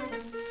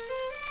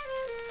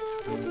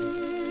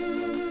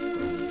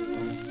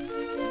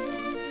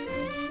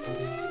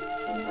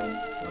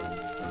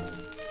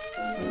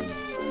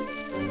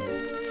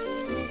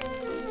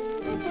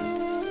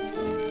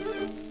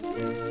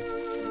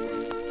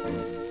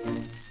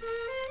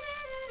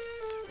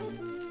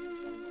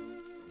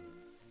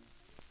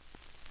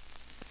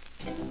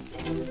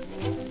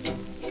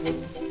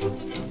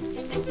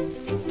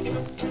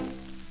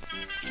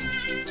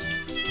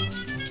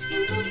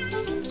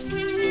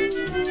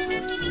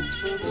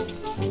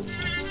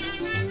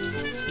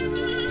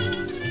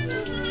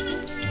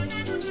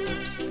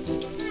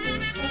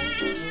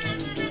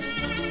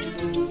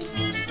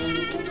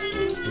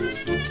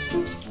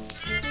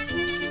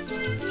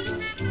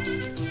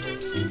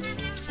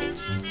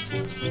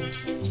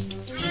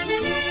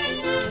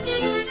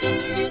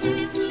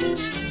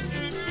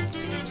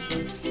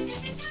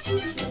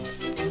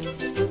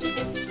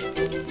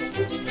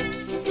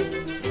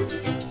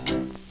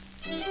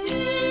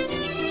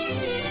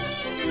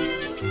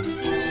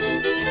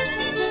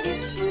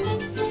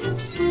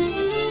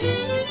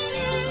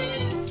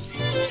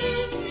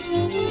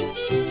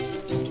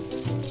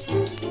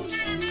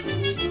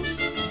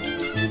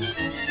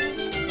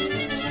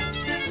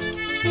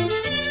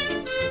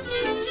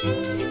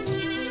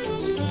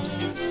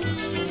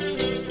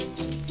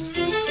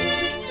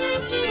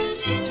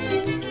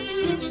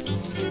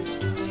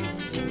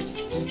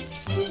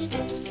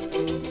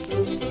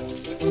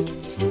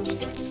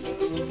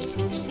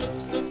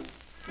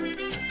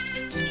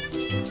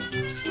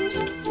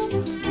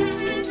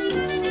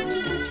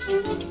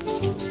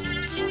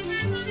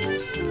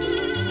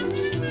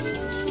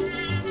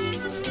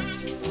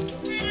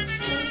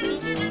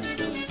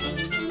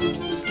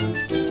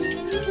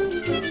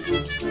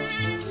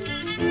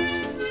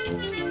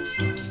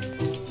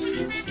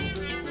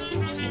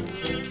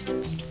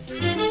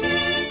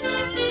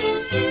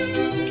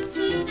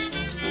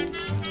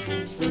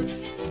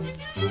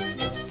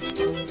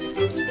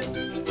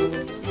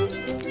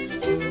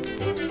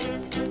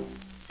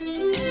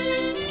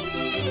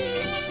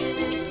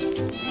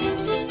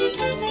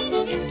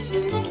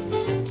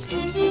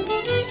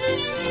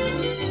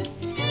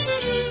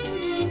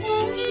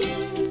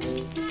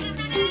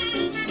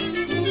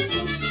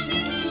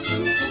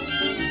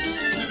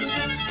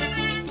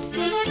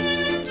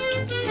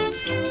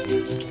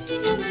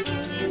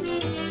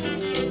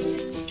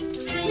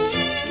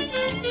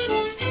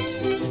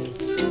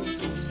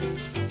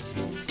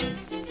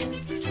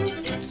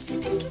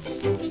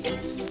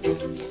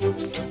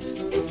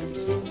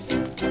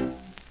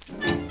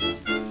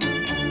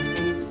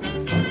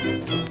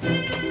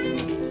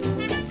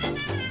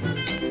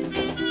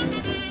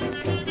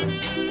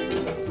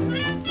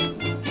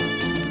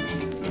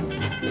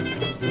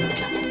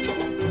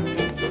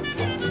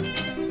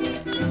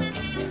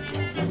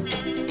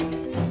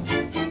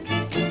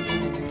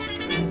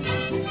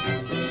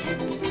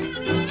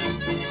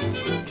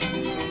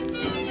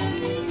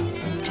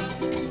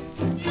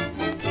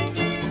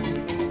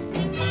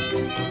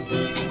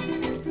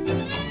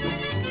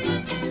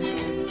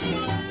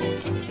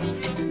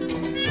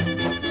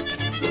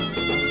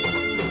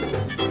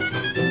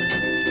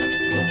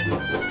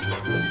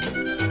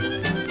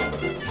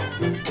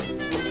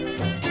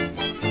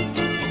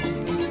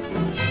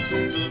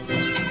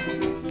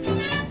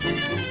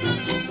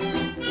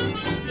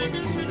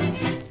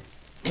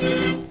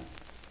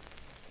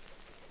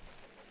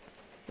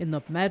 In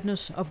the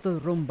madness of the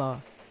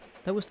rumba,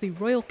 that was the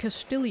Royal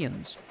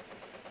Castilians.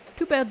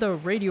 Too bad the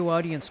radio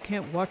audience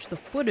can't watch the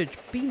footage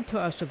beamed to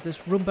us of this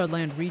Rumba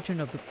land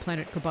region of the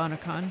planet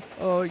Cabanacan.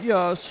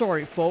 Yeah,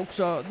 sorry folks,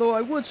 though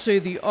I would say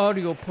the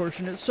audio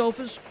portion itself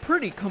is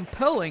pretty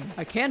compelling.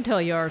 I can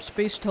tell you our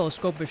space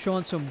telescope is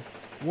showing some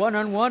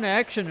one-on-one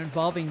action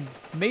involving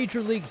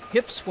major league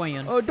hip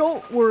swaying.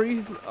 Don't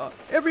worry,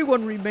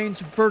 everyone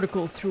remains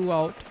vertical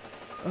throughout,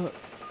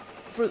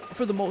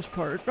 for the most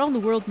part. Round the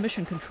World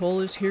Mission Control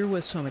is here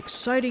with some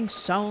exciting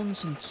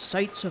sounds and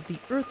sights of the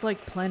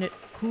Earth-like planet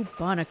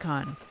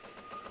Cabanacan,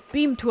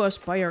 beamed to us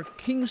by our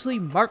Kingsley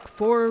Mark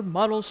IV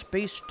model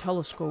space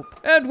telescope.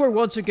 And we're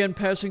once again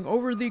passing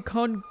over the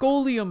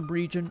Congolium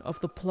region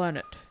of the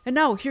planet. And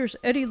now here's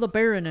Eddie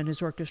LeBaron and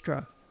his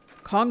orchestra,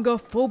 Conga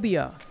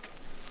Phobia.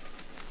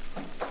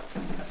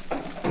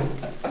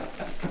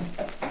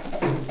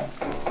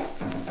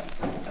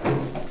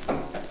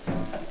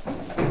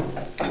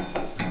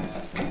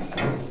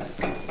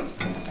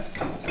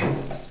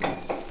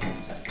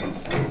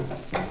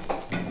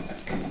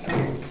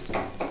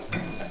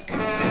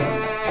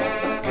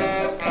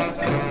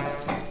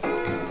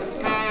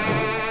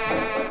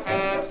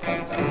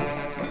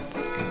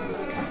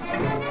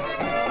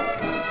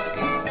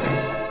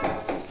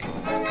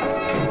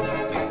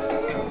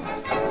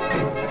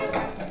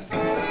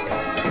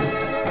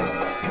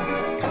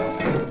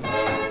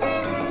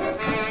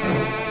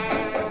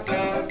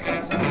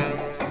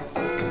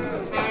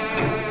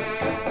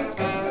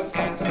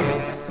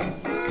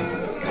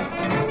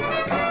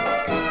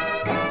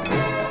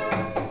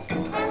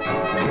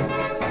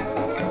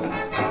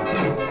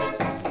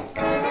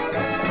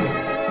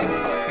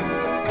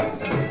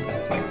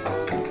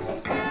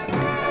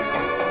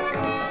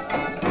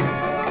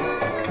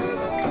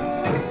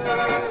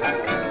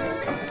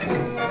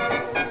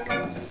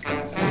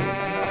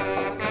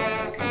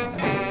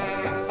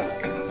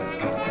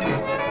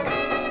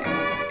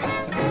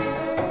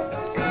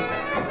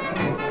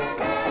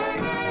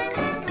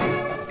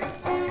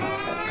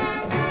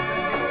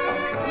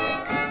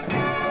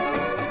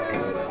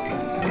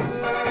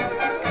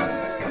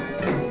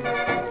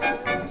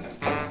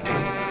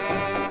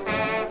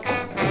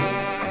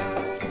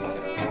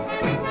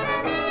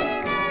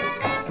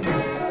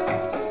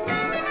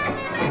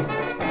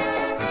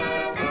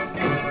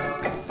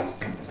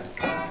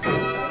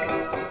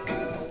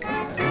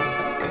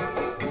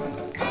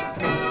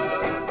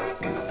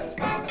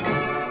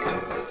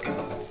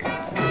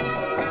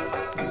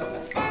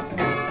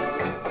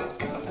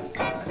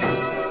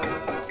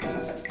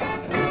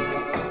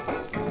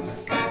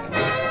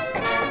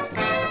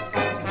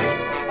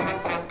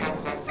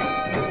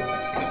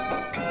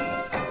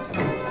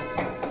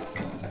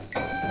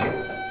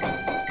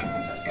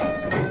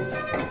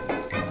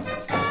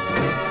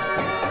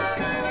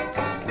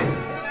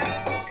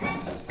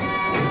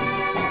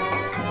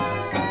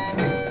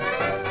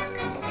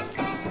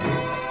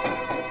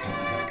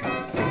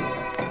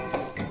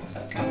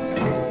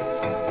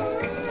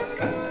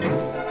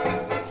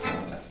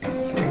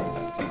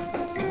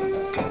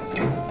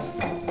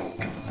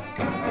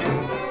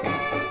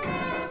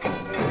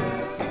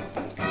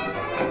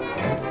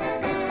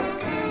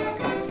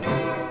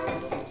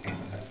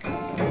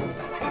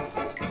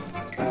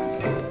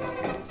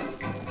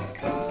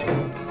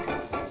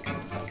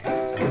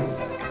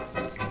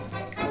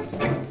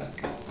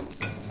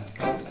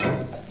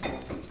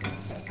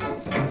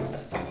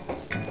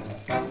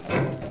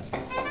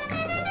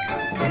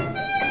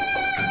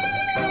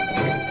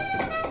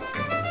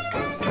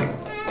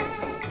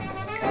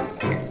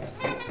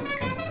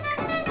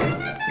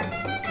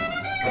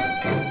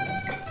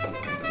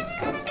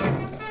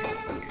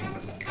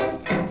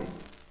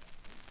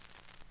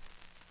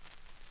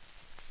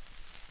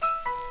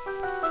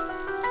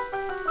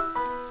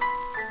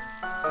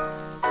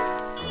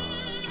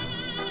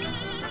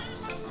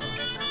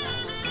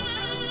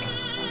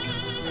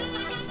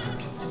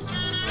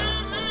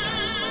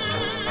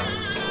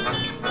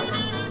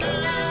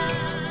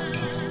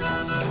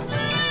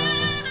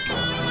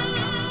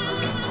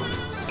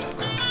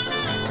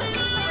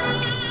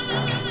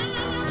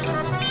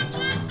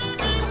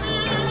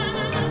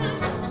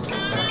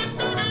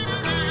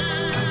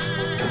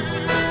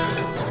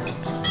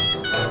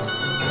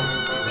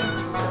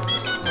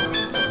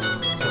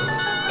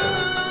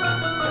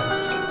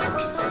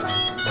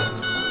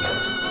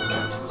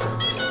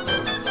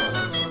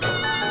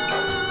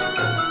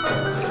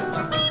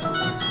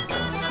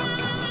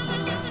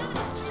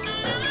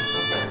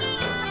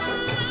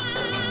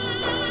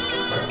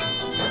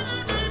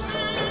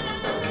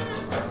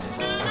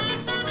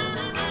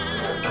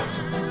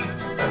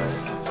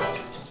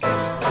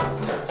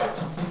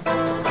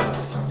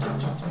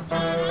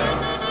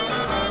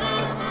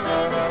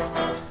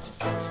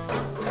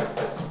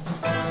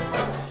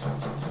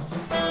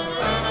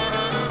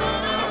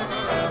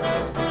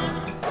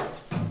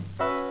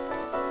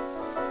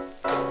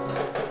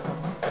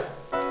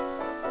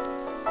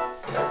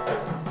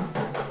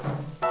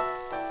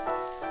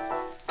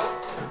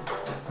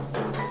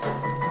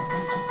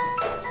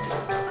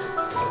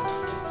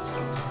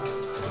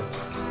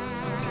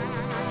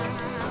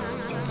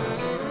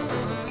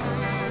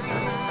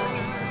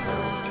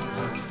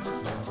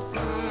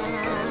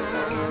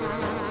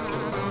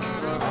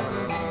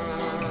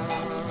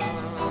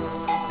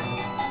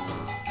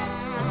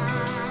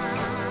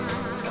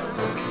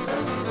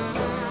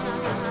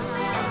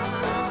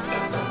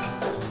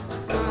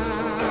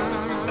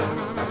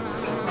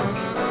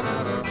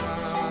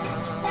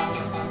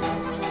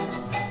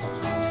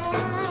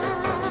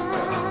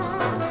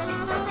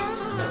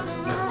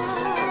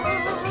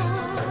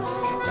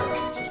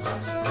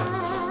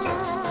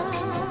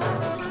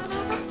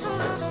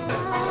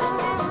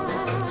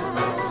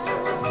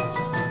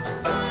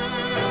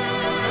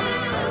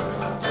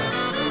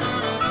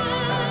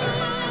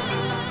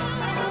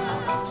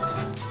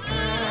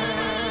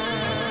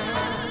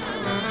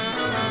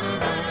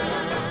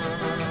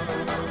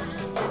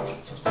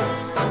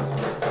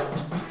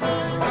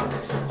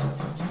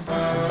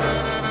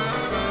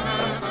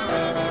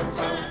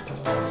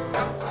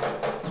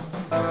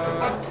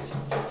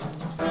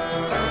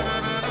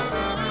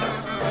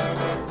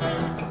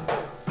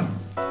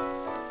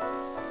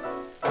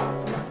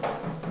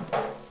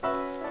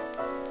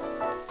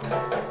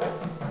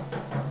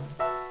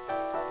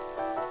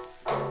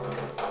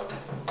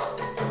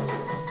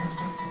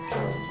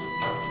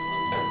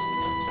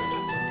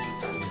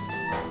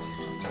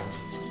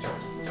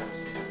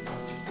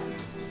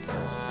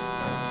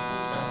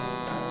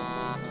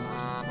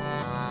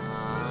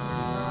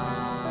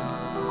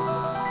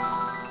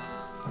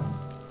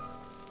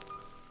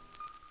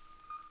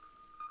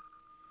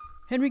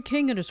 Henry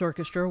King and his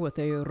orchestra with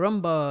a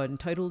rumba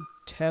entitled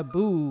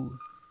Taboo.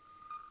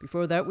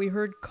 Before that, we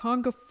heard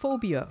Conga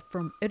Phobia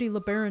from Eddie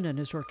LeBaron and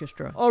his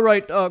orchestra. All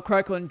right,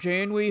 Cracklin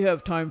Jane, we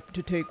have time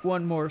to take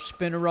one more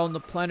spin around the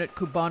planet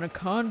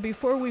Cubanicon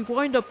before we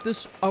wind up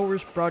this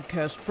hour's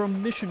broadcast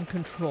from Mission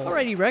Control.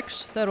 Alrighty,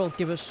 Rex, that'll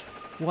give us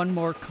one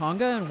more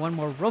conga and one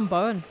more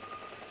rumba, and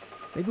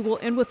maybe we'll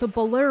end with a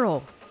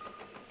bolero.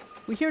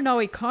 We hear now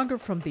a conga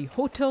from the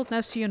Hotel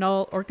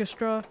Nacional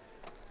Orchestra,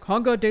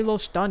 Conga de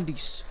los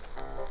Dandis.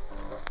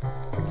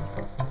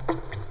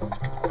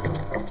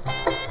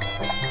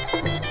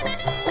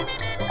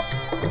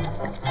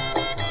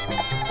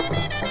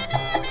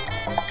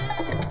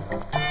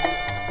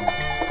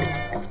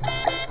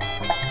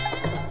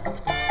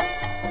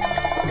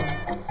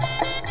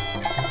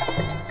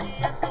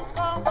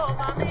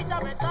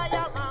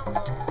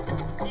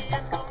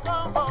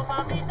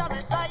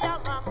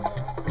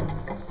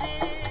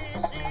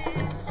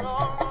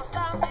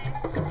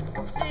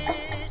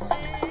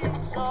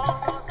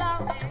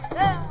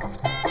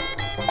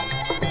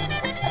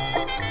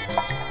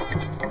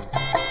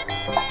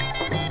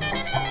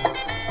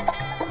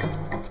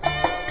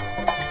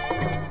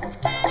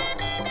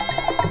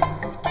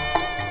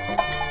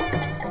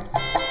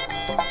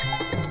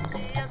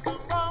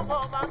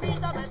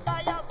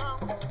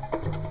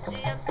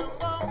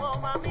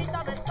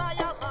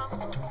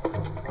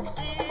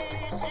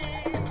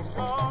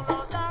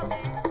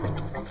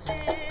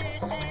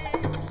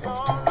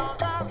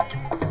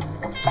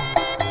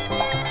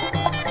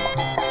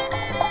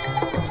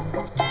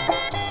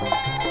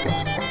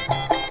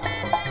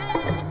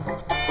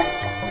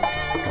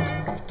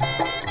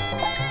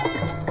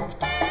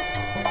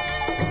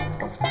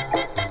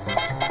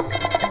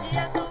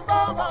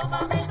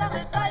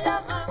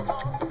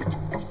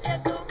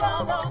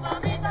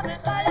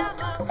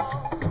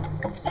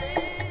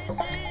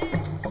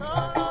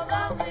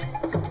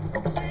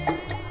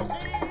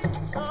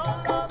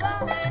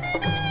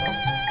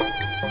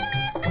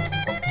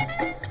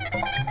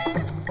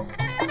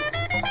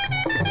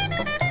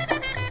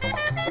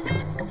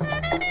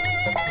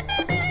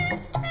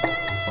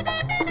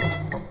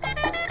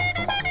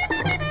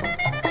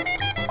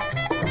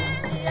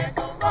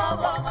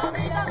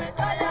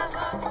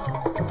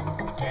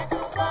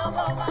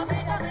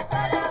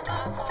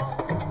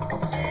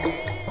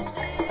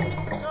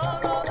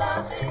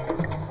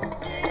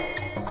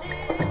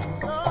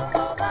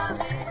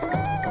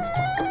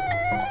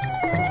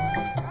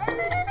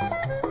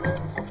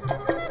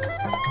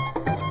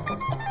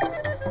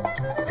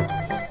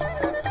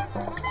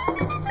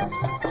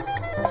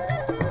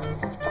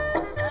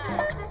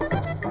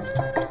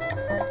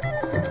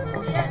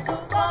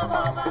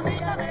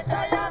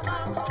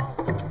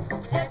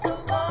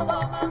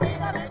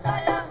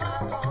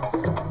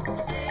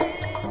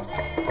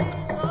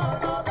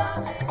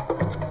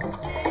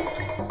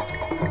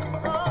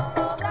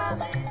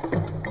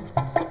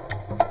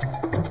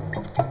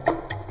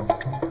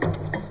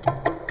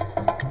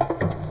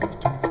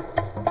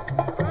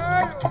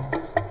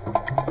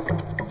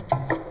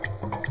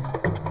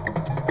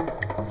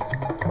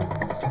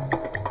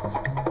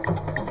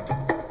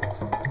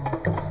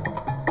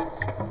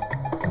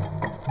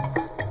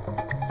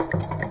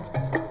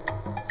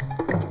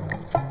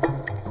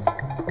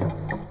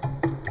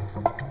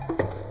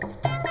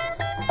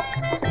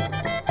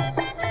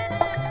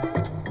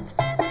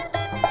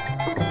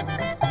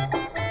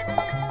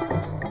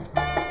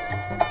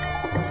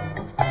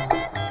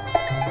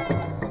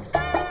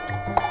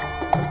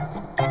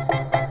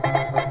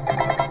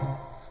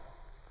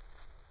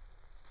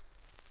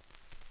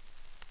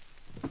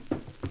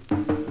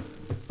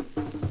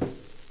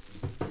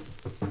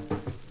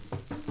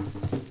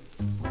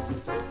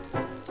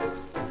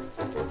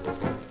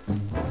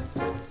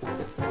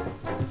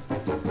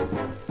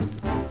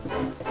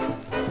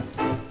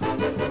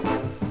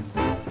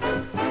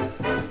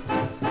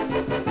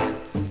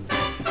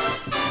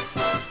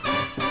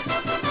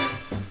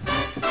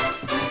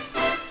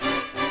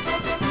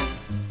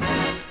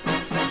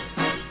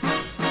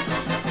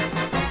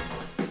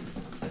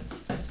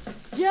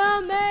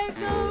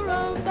 Jamaica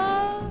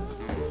Rhumba,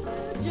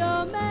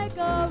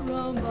 Jamaica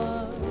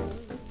Rhumba.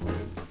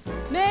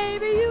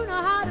 Maybe you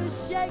know how to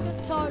shake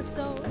a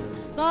torso,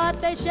 but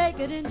they shake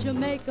it in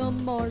Jamaica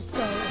more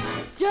so.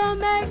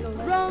 Jamaica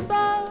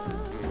Rhumba,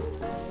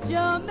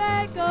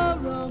 Jamaica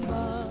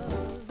Rhumba.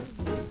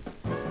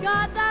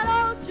 Got that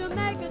old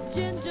Jamaica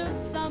ginger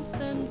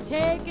something,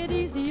 take it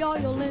easy or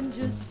you'll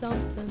injure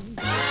something.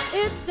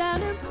 It's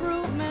an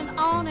improvement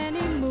on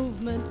any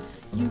movement,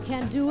 you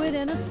can do it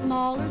in a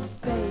smaller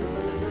space.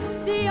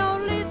 The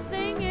only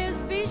thing is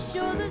be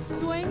sure the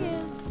swing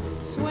is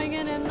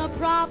swinging in the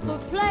proper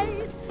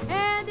place.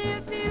 And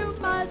if you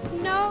must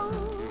know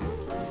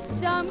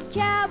some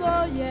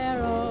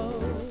caballero,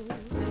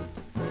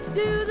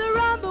 do the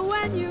rumba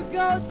when you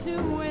go to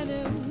win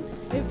him.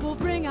 It will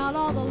bring out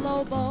all the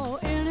lobo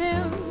in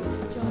him.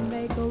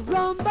 Jamaica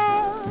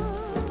Rumba,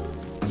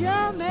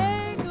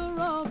 Jamaica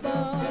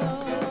Rumba.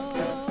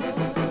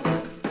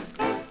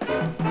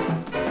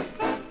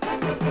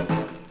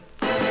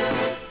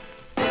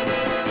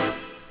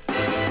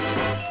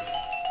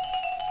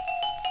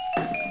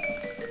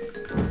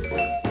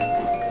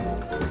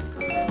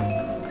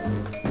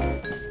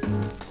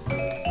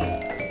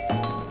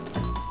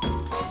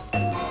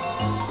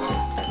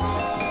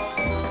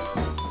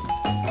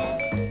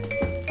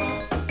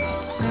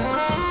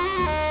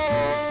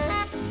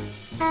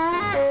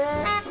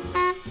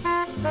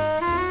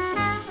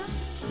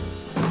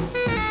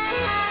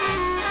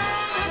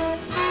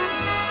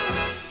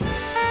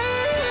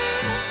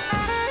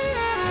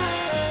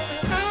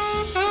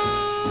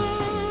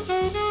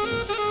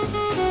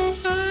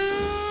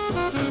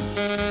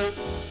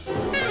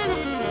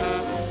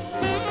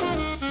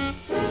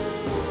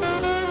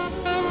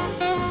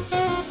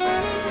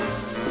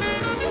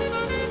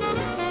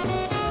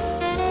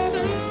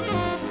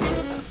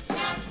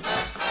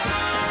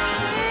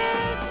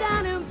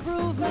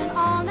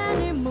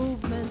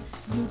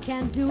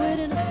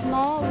 in a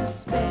small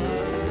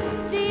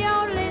space. The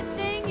only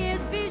thing is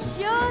be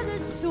sure the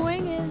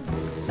swing is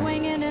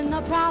swinging in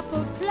the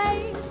proper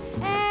place.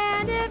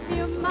 And if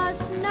you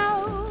must know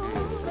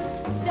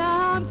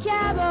some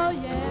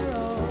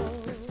caballero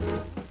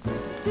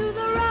to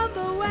the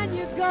rumba when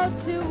you go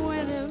to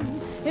win him,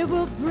 it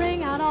will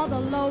bring out all the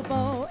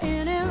lobo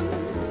in him.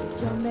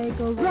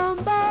 Jamaica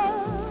Rhumba,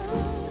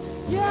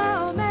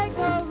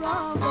 Jamaica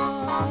Rhumba.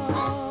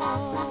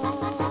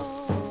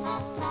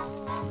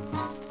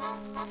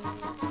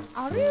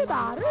 Arriba,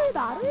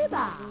 arriba,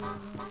 arriba.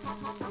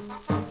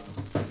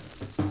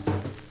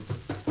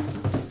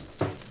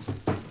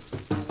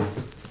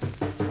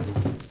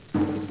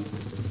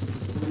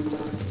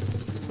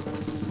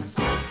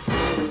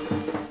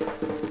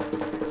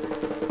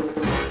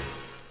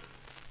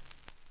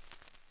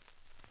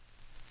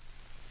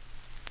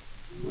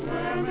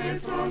 Duerme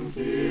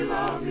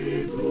tranquila mi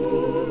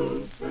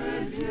dulce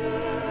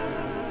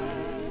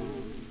bien,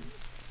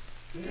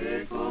 que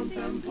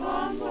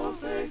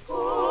contemplándote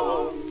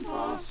con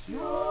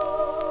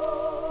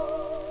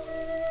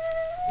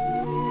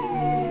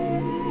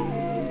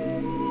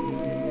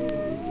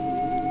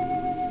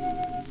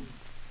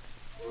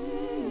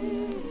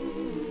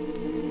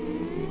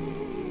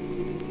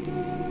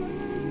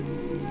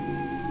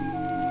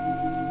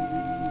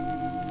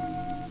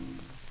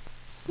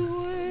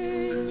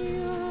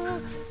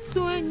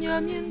Sueña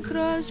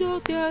mientras yo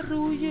te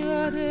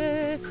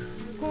arrullaré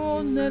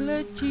con el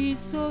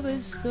hechizo de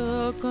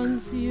esta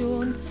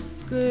canción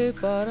que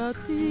para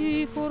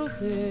ti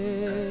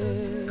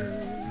forjé.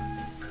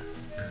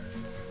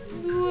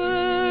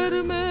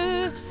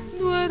 Duerme,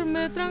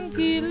 duerme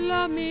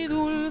tranquila mi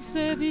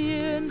dulce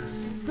bien,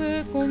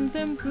 que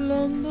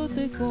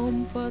contemplándote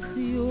con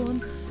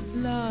pasión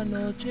la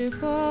noche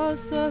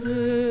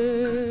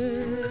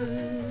pasaré.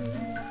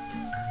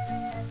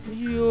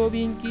 Yo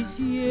bien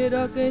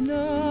quisiera que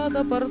nada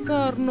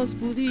apartarnos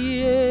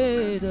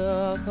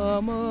pudiera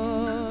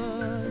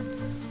jamás,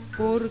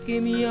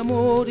 porque mi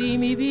amor y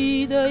mi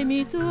vida y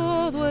mi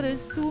todo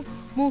eres tú,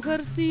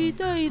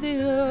 mujercita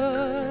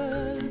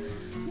ideal.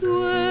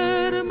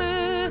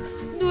 Duerme,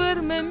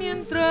 duerme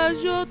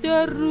mientras yo te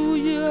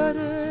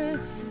arrullaré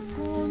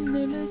con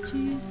el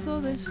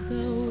hechizo de esta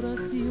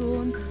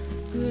oración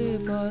que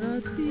para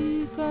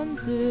ti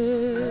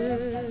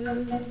canté.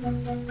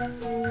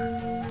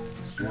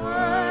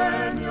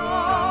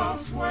 Sueña,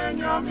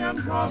 sueña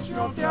mientras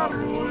yo te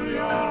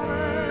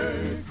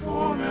arrullaré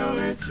con el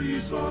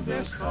hechizo de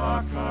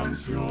esta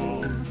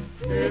canción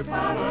que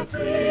para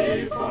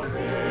ti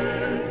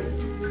forjé.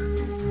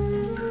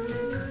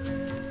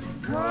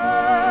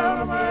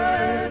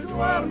 Duerme,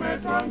 duerme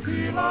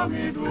tranquila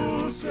mi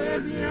dulce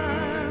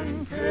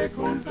bien, que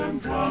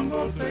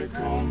contemplándote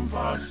con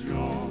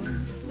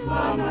pasión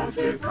la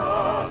noche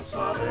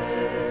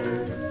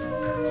pasaré.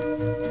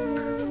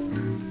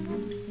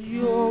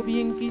 Yo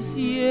bien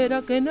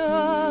quisiera que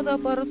nada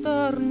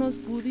apartarnos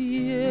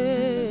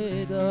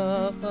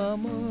pudiera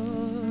jamás,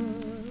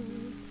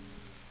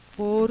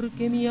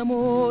 porque mi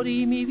amor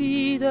y mi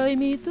vida y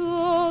mi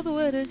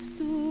todo eres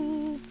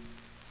tú,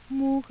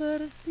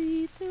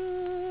 mujercita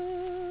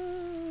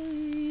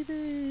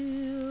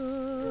ideal.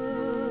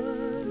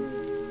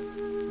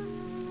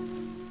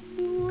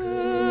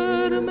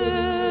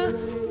 Duerme,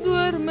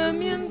 duerme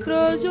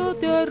mientras yo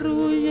te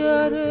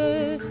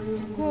arrullaré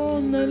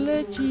con el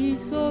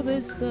hechizo de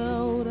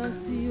esta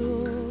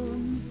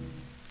oración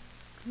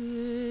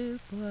que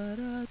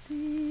para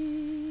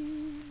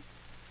ti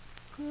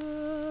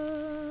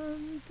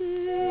canté.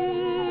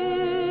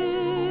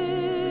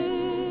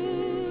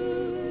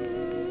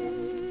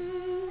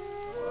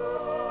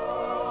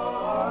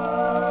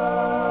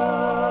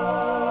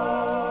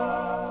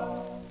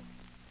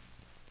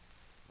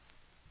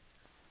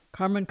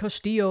 Carmen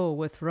Castillo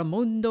with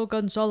Raymundo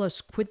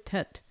González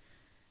Quintet.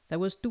 That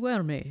was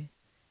Duerme,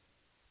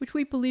 which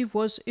we believe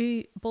was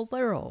a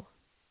bolero.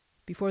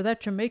 Before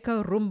that,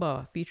 Jamaica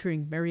Rhumba,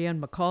 featuring Ann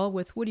McCall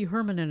with Woody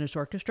Herman and his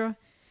orchestra.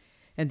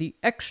 And the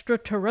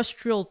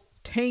extraterrestrial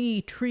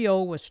tangy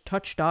trio was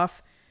touched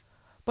off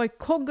by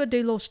Conga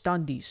de los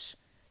Dandis,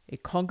 a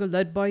conga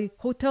led by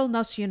Hotel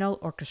Nacional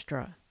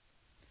Orchestra.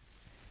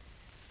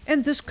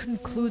 And this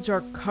concludes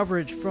our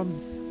coverage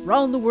from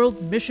Round the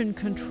World Mission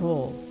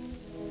Control.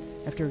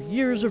 After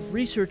years of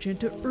research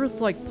into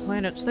Earth-like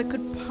planets that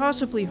could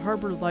possibly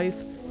harbor life,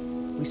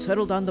 we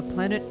settled on the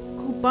planet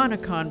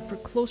Kubanakon for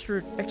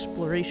closer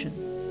exploration.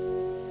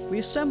 We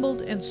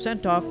assembled and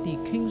sent off the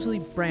Kingsley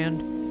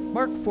Brand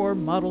Mark IV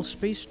model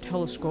space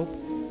telescope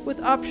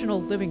with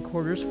optional living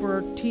quarters for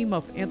our team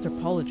of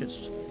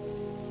anthropologists.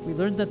 We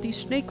learned that these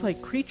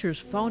snake-like creatures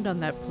found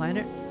on that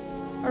planet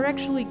are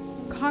actually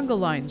conga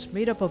lines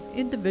made up of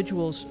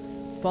individuals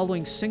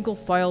following single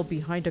file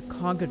behind a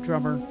conga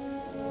drummer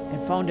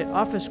and found at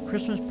office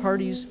Christmas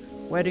parties,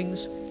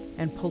 weddings,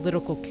 and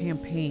political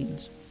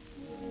campaigns.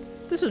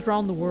 This is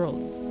Round the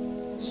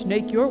World.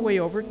 Snake your way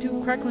over to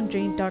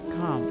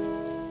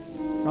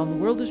cracklinjane.com. Round the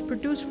World is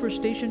produced for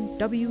station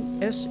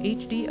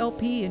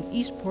WSHDLP in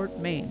Eastport,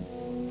 Maine,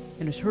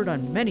 and is heard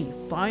on many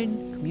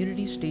fine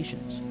community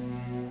stations.